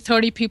 20,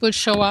 30 people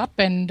show up,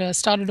 and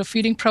started a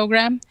feeding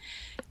program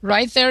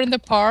right there in the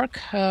park.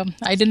 I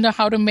didn't know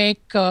how to make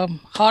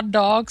hot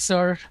dogs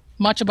or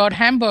much about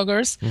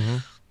hamburgers, mm-hmm.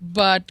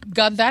 but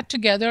got that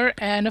together.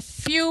 And a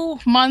few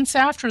months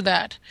after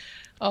that,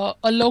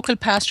 a local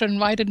pastor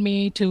invited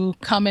me to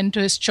come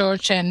into his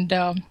church and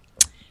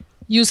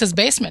use his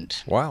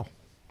basement. Wow.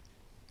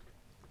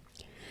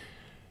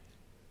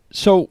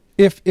 So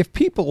if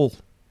people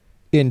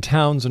in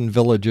towns and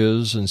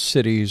villages and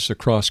cities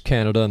across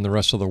Canada and the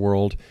rest of the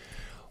world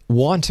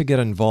want to get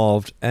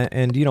involved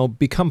and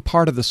become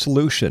part of the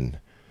solution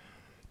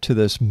to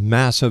this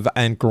massive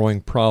and growing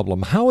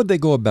problem, how would they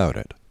go about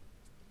it?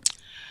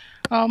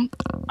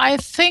 I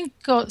think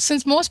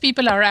since most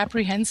people are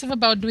apprehensive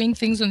about doing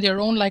things on their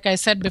own, like I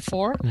said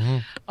before, mm-hmm.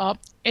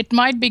 It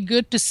might be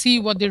good to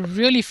see what they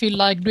really feel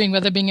like doing,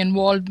 whether being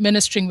involved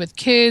ministering with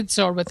kids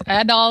or with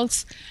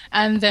adults,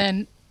 and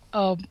then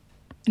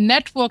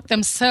network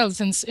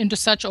themselves into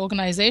such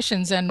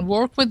organizations and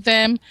work with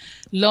them,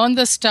 learn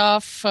the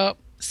stuff.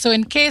 So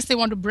in case they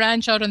want to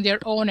branch out on their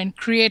own and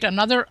create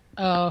another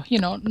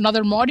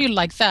module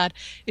like that,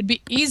 it'd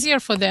be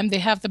easier for them. They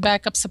have the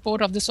backup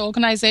support of this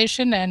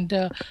organization and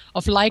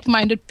of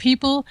like-minded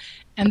people,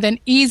 and then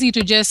easy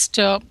to just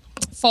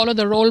follow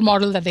the role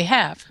model that they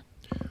have.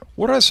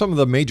 What are some of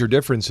the major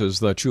differences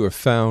that you have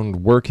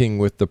found working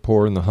with the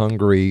poor and the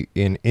hungry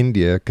in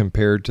India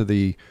compared to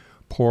the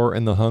poor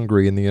and the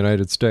hungry in the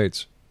United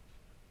States?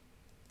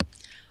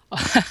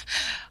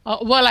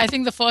 Well, I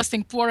think the first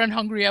thing, poor and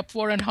hungry are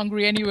poor and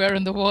hungry anywhere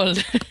in the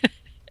world.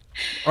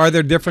 Are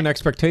there different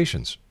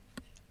expectations?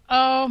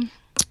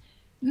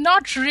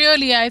 Not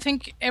really. I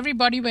think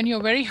everybody, when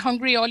you're very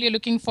hungry, all you're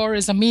looking for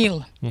is a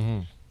meal.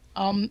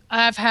 Mm-hmm.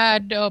 I've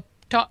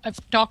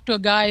talked to a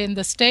guy in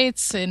the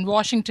States, in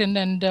Washington,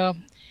 and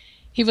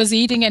he was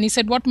eating, and he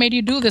said, "What made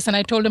you do this?" And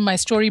I told him my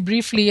story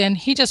briefly, and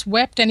he just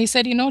wept, and he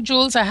said,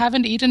 "Jules, I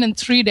haven't eaten in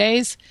 3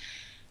 days,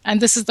 and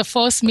this is the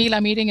first meal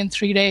I'm eating in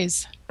 3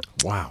 days."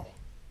 Wow.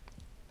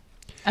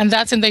 And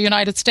that's in the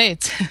United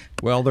States.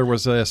 Well, there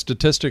was a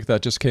statistic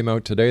that just came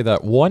out today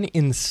that 1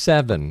 in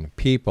 7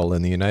 people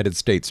in the United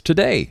States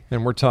today,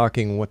 and we're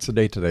talking, what's the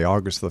date today,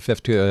 August the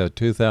 5th,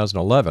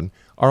 2011,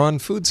 are on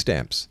food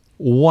stamps.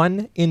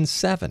 1 in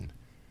 7.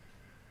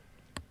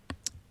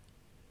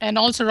 And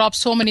also, Rob,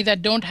 so many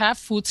that don't have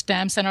food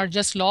stamps and are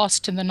just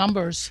lost in the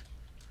numbers.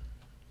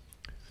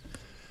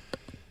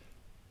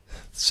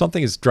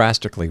 Something is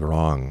drastically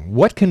wrong.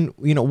 What do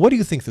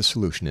you think the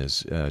solution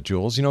is,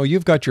 Jules?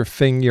 You've got your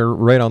finger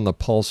right on the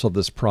pulse of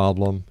this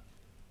problem.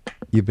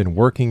 You've been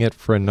working it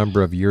for a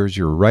number of years.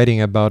 You're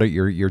writing about it.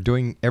 You're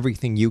doing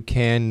everything you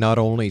can, not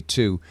only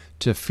to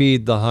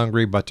feed the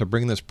hungry, but to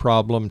bring this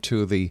problem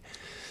to the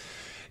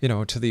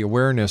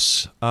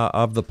awareness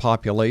of the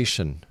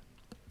population.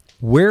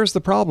 Where's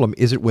the problem?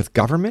 Is it with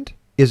government?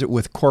 Is it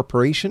with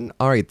corporation?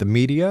 All right, the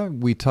media.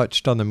 We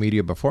touched on the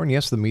media before, and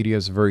yes, the media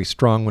is very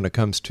strong when it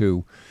comes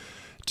to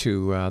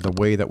the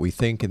way that we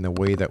think and the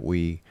way that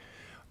we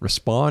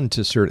respond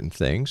to certain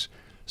things.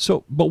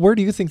 So, but where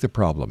do you think the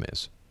problem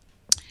is?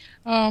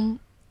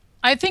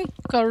 I think,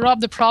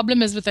 Rob, the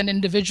problem is with an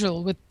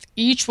individual, with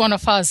each one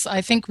of us.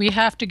 I think we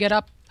have to get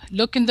up,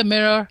 look in the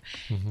mirror,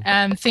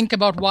 and think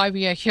about why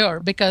we are here.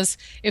 Because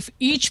if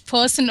each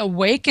person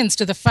awakens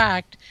to the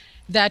fact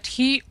that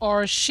he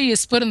or she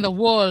is put in the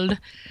world,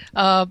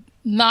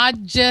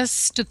 not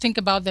just to think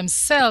about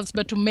themselves,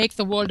 but to make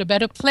the world a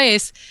better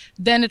place,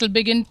 then it'll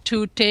begin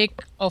to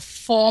take a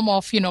form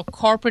of,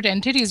 corporate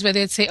entities where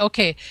they'd say,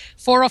 okay,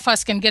 4 of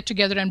us can get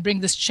together and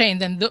bring this change.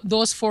 Then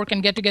those 4 can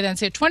get together and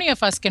say, 20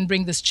 of us can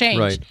bring this change.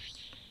 Right.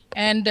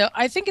 And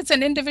I think it's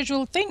an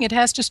individual thing. It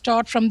has to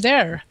start from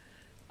there.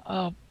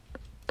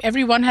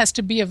 Everyone has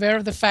to be aware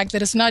of the fact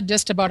that it's not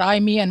just about I,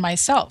 me, and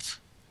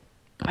myself.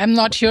 I'm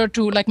not here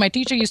to, like my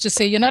teacher used to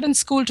say, you're not in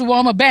school to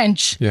warm a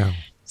bench. Yeah.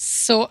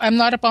 So I'm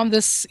not upon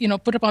this,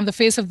 put upon the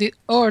face of the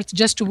earth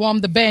just to warm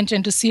the bench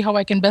and to see how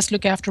I can best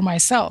look after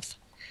myself.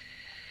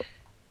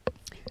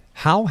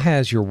 How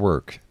has your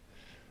work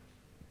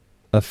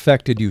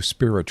affected you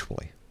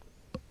spiritually?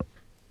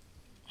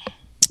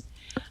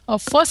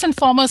 First and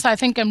foremost, I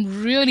think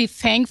I'm really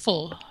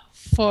thankful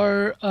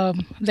for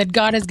that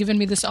God has given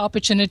me this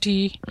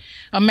opportunity,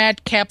 a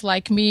madcap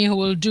like me who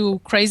will do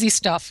crazy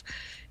stuff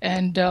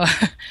and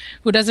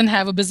who doesn't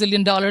have $1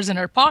 bazillion in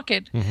her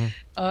pocket,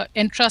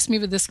 entrust me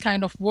with this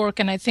kind of work.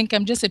 And I think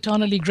I'm just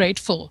eternally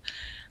grateful.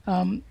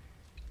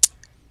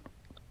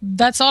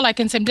 That's all I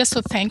can say. I'm just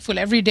so thankful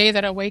every day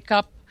that I wake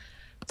up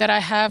that I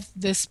have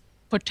this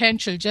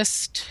potential,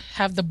 just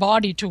have the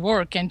body to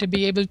work and to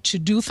be able to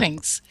do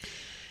things.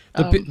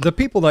 The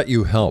people that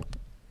you help,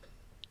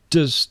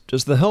 does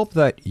the help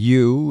that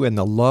you and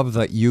the love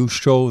that you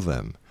show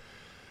them,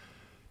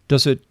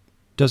 does it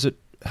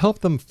help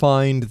them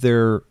find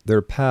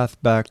their path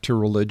back to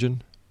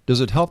religion? Does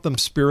it help them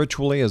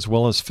spiritually as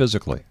well as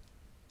physically?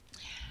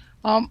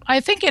 I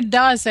think it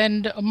does.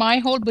 And my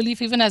whole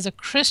belief, even as a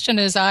Christian,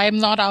 is I'm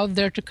not out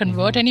there to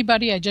convert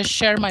anybody. I just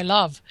share my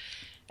love.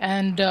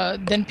 And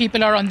then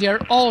people are on their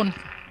own.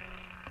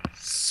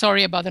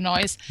 Sorry about the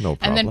noise. No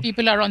problem. And then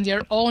people are on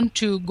their own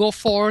to go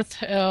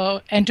forth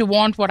and to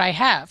want what I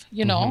have,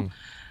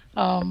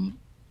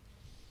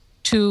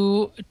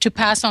 to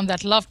pass on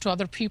that love to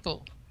other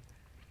people.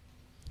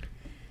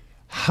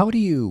 How do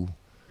you...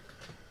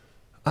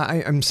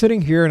 I'm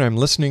sitting here and I'm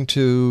listening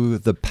to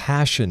the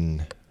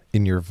passion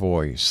in your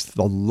voice,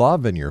 the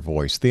love in your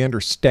voice, the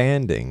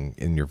understanding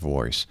in your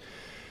voice.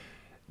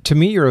 To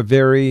me, you're a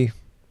very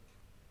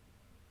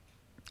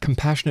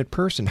compassionate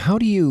person. How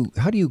do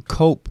you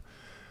cope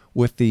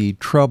with the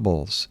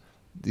troubles,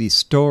 the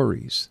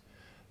stories,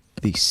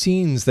 the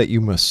scenes that you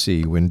must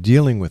see when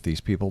dealing with these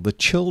people, the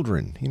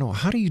children?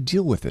 How do you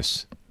deal with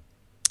this?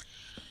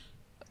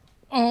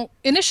 Oh,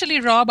 initially,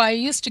 Rob, I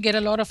used to get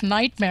a lot of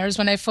nightmares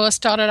when I first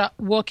started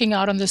working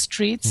out on the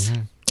streets.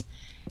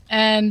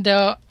 And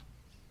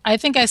I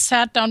think I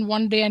sat down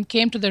one day and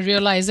came to the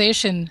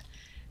realization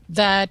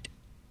that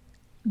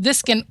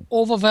this can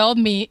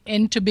overwhelm me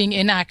into being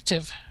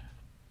inactive.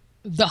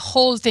 The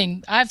whole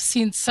thing. I've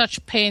seen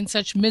such pain,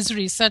 such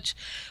misery, such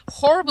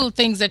horrible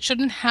things that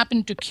shouldn't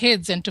happen to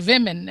kids and to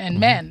women and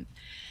men.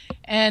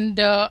 And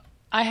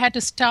I had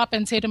to stop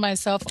and say to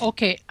myself,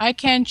 okay, I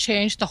can't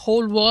change the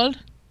whole world,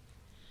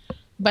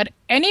 but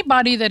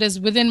anybody that is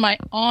within my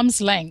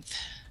arm's length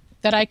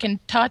that I can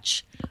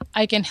touch,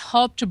 I can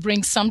help to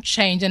bring some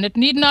change. And it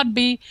need not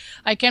be,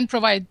 I can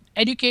provide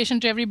education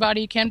to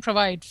everybody, can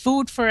provide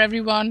food for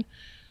everyone.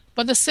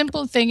 But the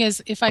simple thing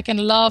is, if I can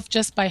love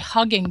just by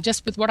hugging,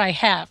 just with what I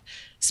have,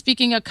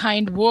 speaking a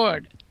kind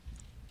word.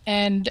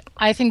 And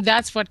I think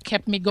that's what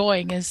kept me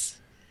going, is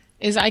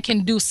I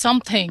can do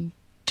something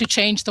to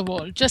change the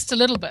world, just a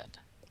little bit.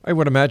 I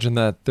would imagine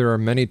that there are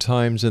many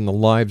times in the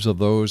lives of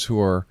those who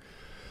are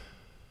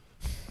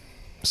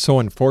so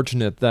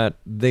unfortunate that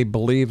they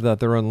believe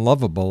that they're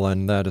unlovable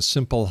and that a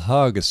simple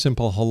hug, a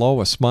simple hello,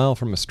 a smile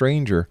from a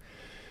stranger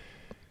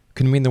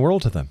can mean the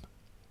world to them.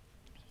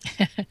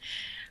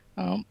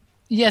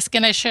 Yes,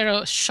 can I share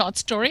a short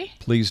story?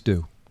 Please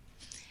do.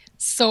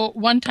 So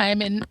one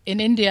time in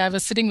India, I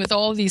was sitting with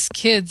all these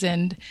kids,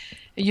 and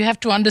you have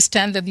to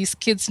understand that these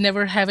kids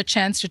never have a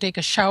chance to take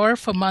a shower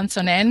for months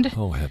on end.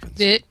 Oh, heavens.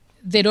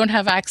 They don't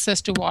have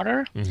access to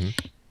water.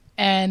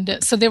 And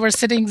so they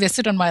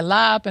sit on my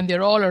lap and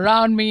they're all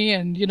around me.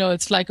 And,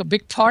 it's like a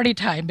big party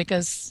time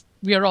because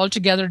we are all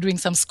together doing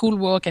some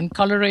schoolwork and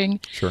coloring.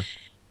 Sure.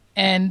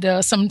 And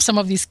some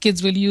of these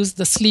kids will use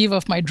the sleeve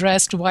of my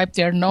dress to wipe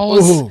their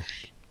nose.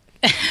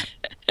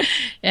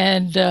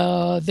 And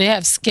they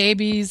have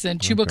scabies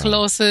and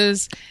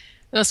tuberculosis.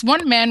 This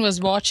one man was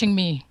watching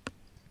me.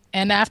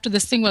 And after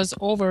this thing was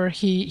over,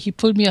 he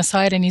pulled me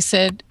aside and he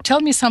said,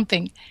 tell me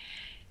something.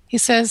 He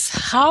says,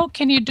 how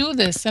can you do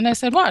this? And I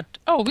said, what?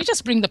 Oh, we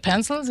just bring the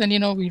pencils and,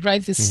 we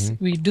write this,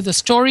 we do the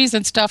stories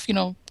and stuff,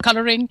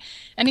 coloring.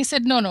 And he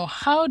said, no,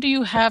 how do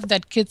you have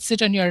that kid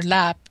sit on your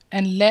lap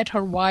and let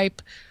her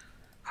wipe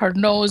her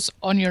nose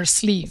on your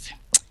sleeve?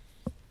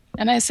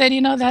 And I said,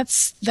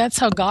 that's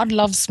how God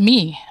loves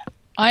me.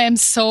 I am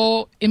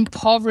so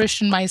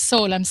impoverished in my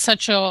soul. I'm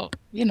such a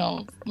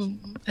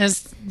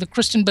as the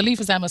Christian belief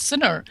is I'm a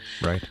sinner.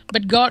 Right.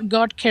 But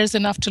God cares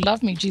enough to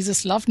love me.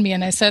 Jesus loved me.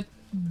 And I said,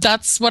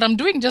 that's what I'm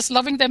doing, just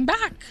loving them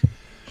back.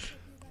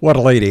 What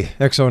a lady.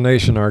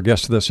 Exonation, our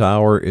guest this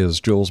hour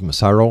is Jules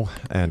Massaro,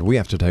 and we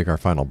have to take our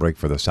final break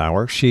for this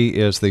hour. She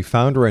is the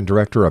founder and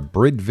director of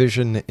Brid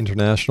Vision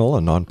International, a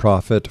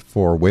nonprofit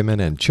for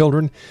women and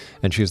children,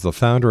 and she's the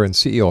founder and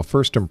CEO of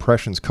First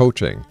Impressions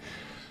Coaching.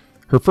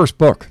 Her first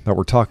book that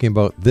we're talking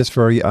about this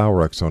very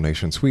hour,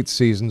 Exonation, Sweet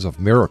Seasons of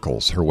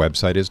Miracles. Her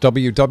website is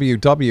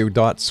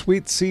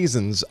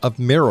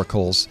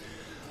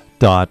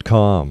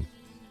www.sweetseasonsofmiracles.com.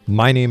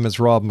 My name is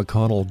Rob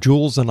McConnell.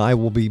 Jules and I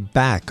will be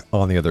back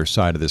on the other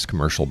side of this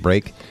commercial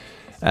break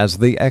as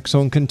the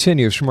X-Zone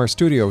continues from our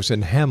studios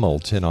in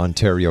Hamilton,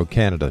 Ontario,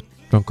 Canada.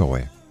 Don't go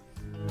away.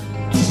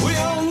 We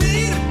all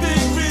need a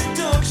big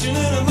reduction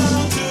in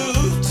amount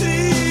of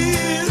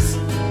tears.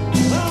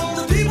 All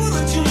the people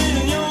that you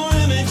made in your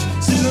image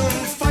sit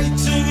on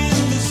fighting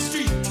in the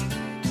street.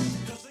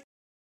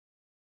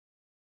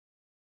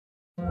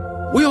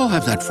 We all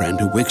have that friend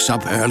who wakes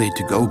up early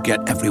to go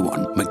get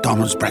everyone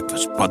McDonald's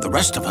breakfast, while the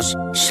rest of us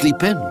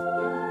sleep in.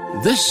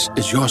 This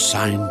is your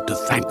sign to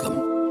thank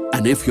them.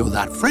 And if you're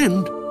that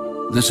friend,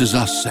 this is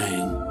us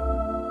saying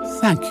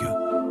thank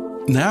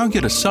you. Now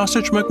get a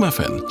sausage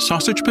McMuffin,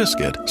 sausage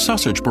biscuit,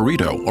 sausage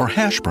burrito, or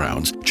hash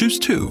browns. Choose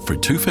 2 for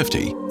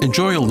 $2.50.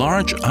 Enjoy a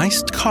large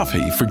iced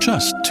coffee for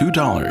just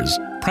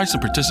 $2. Price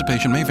and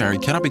participation may vary.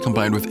 Cannot be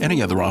combined with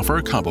any other offer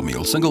or combo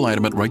meal. Single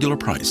item at regular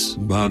price.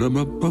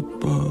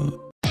 Ba-da-ba-ba-ba.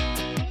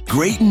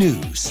 Great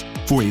news!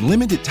 For a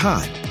limited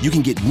time, you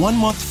can get 1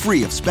 month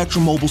free of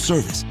Spectrum Mobile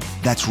service.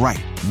 That's right,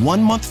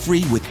 1 month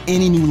free with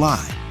any new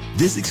line.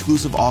 This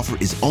exclusive offer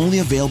is only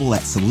available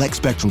at select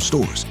Spectrum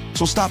stores,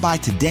 so stop by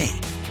today.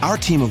 Our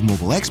team of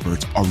mobile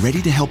experts are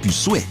ready to help you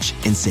switch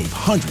and save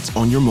hundreds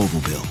on your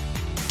mobile bill.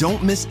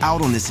 Don't miss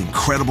out on this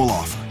incredible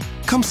offer.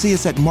 Come see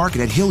us at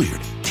Market at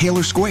Hilliard,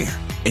 Taylor Square,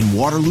 and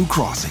Waterloo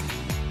Crossing.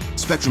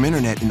 Spectrum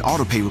Internet and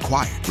autopay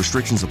required.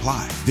 Restrictions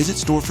apply. Visit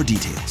store for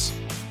details.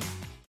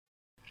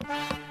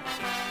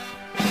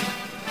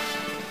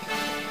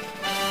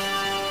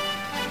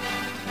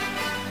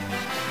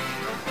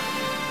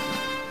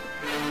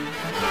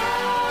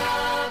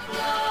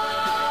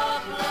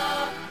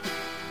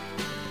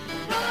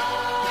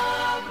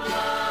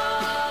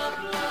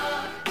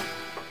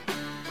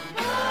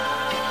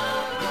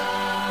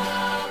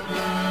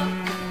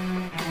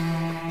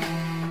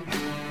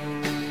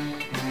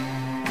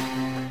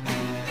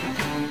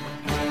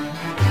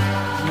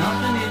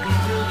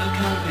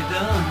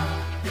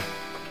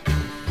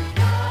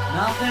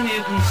 Nothing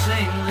you can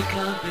sing that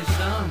can't be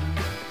sung.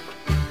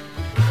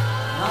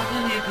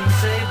 Nothing you can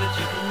say, but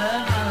you can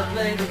learn how to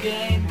play the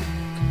game.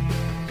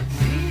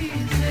 It's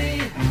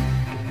easy.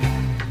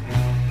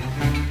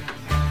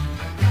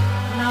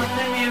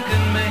 Nothing you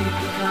can make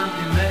that can't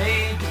be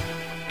made.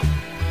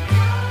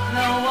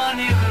 No one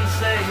you can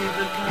save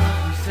that can't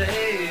be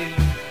saved.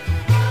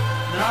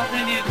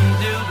 Nothing you can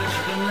do, but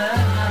you can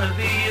learn how to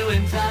be you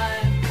in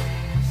time.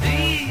 It's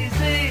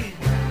easy.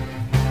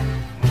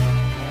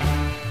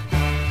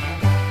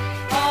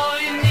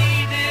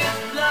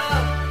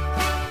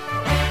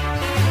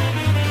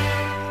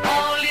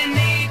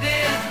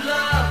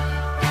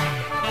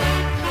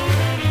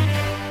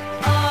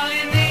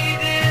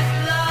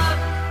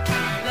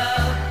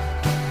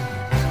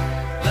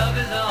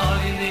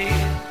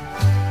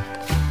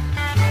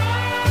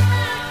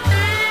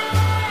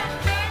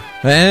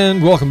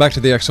 And welcome back to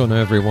the X-Zone,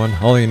 everyone.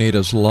 All you need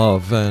is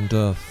love, and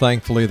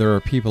thankfully there are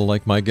people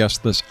like my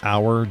guest this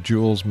hour,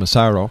 Jules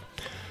Massaro,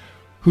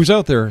 who's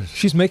out there.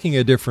 She's making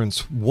a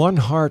difference one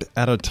heart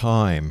at a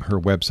time. Her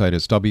website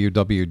is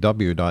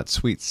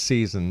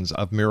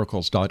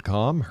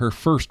www.sweetseasonsofmiracles.com. Her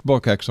first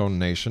book, X-Zone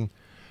Nation,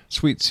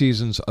 Sweet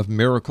Seasons of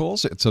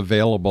Miracles. It's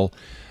available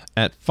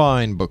at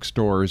fine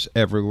bookstores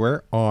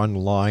everywhere,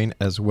 online,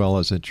 as well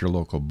as at your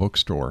local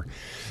bookstore.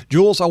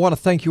 Jules, I want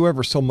to thank you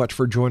ever so much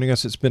for joining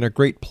us. It's been a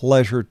great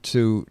pleasure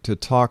to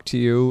talk to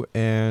you.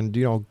 And,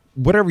 you know,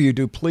 whatever you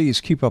do,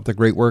 please keep up the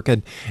great work.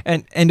 And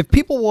if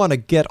people want to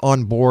get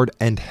on board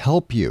and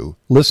help you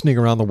listening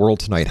around the world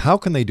tonight, how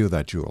can they do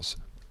that, Jules?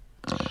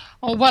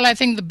 Oh, well, I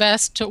think the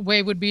best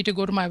way would be to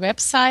go to my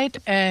website,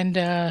 and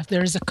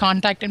there's a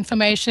contact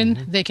information.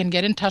 Mm-hmm. They can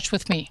get in touch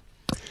with me.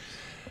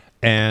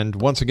 And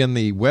once again,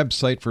 the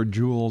website for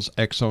Jules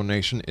X-Zone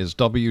Nation is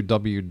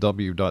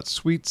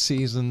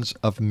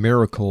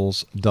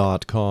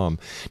www.sweetseasonsofmiracles.com.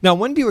 Now,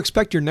 when do you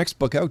expect your next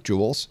book out,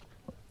 Jules?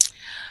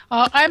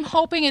 I'm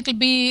hoping it'll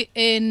be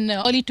in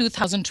early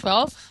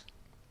 2012.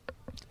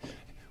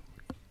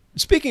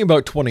 Speaking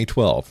about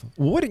 2012,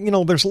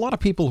 there's a lot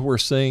of people who are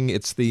saying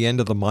it's the end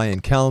of the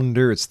Mayan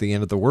calendar, it's the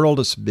end of the world,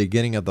 it's the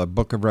beginning of the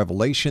book of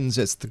Revelations,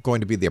 it's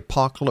going to be the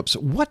apocalypse.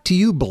 What do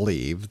you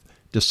believe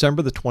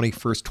December the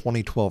 21st,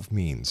 2012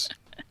 means?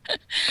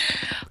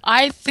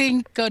 I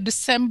think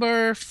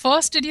December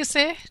 1st, did you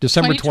say?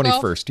 December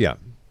 21st, yeah.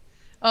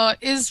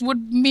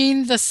 Would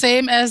mean the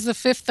same as the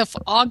 5th of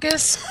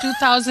August,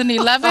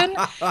 2011.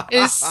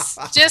 Is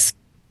just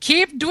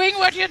keep doing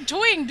what you're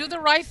doing. Do the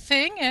right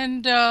thing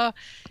and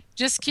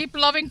just keep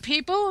loving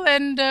people,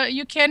 and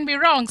you can be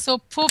wrong. So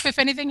poof, if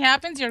anything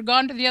happens, you're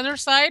gone to the other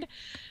side.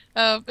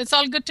 It's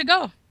all good to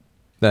go.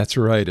 That's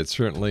right. It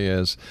certainly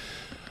is.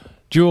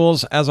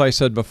 Jules, as I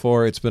said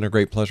before, it's been a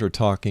great pleasure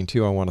talking to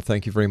you. I want to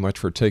thank you very much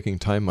for taking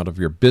time out of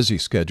your busy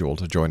schedule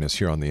to join us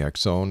here on the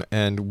X Zone.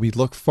 And we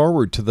look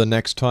forward to the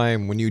next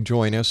time when you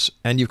join us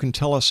and you can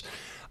tell us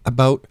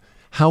about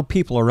how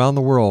people around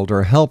the world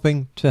are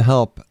helping to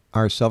help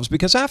ourselves.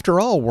 Because after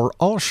all, we're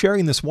all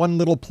sharing this one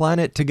little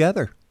planet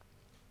together.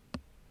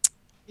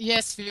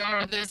 Yes, we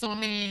are. There's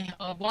only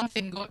one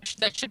thing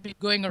that should be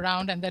going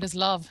around, and that is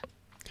love.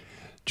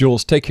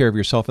 Jules, take care of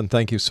yourself, and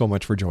thank you so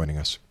much for joining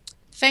us.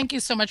 Thank you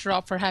so much,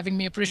 Rob, for having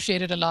me.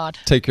 Appreciate it a lot.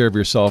 Take care of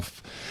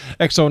yourself.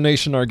 X-Zone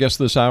Nation, our guest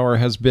this hour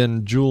has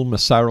been Jules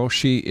MESAROS.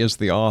 She is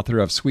the author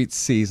of Sweet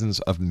Seasons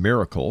of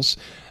Miracles,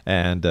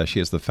 and she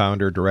is the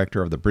founder,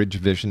 director of the Bridge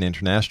Vision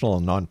International,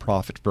 a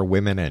nonprofit for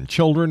women and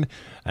children,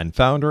 and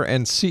founder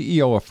and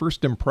CEO of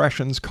First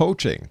Impressions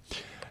Coaching.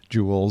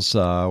 Jules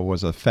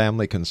was a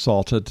family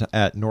consultant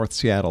at North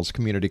Seattle's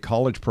Community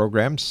College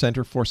Program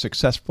Center for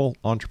Successful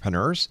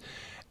Entrepreneurs,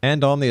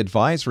 and on the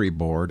advisory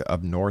board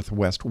of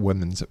Northwest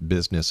Women's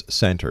Business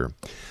Center.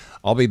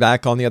 I'll be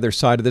back on the other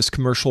side of this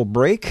commercial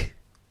break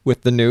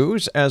with the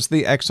news as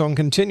the X-Zone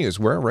continues.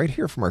 We're right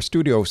here from our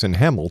studios in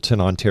Hamilton,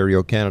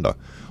 Ontario, Canada.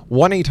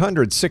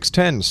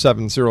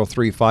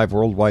 1-800-610-7035,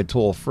 worldwide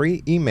toll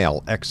free.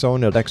 Email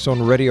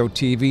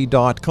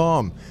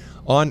xzone@xzoneradiotv.com.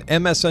 On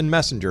MSN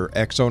Messenger,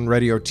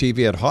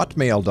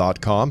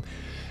 xzoneradiotv@hotmail.com.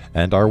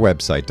 And our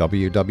website,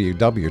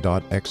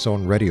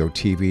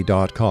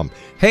 www.xzoneradiotv.com.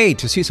 Hey,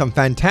 to see some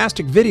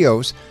fantastic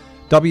videos,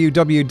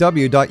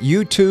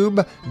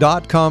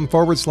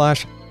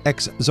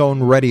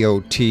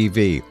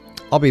 www.youtube.com/xzoneradiotv.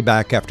 I'll be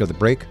back after the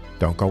break.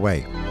 Don't go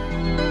away.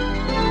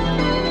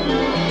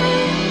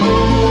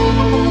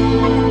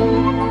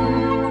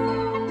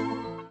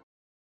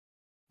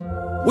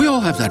 We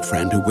all have that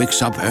friend who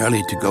wakes up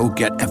early to go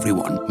get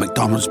everyone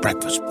McDonald's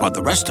breakfast, while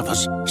the rest of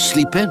us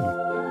sleep in.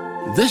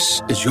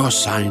 This is your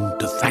sign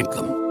to thank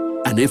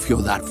them. And if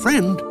you're that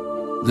friend,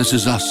 this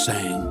is us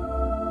saying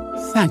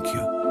thank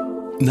you.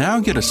 Now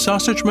get a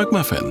sausage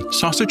McMuffin,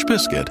 sausage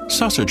biscuit,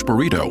 sausage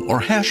burrito, or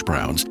hash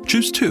browns.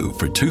 Choose 2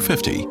 for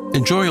 $2.50.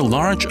 Enjoy a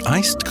large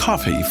iced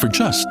coffee for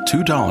just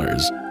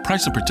 $2.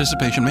 Price and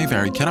participation may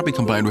vary. Cannot be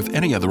combined with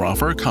any other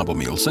offer or combo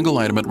meal. Single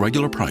item at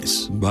regular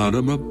price.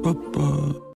 Ba-da-ba-ba-ba.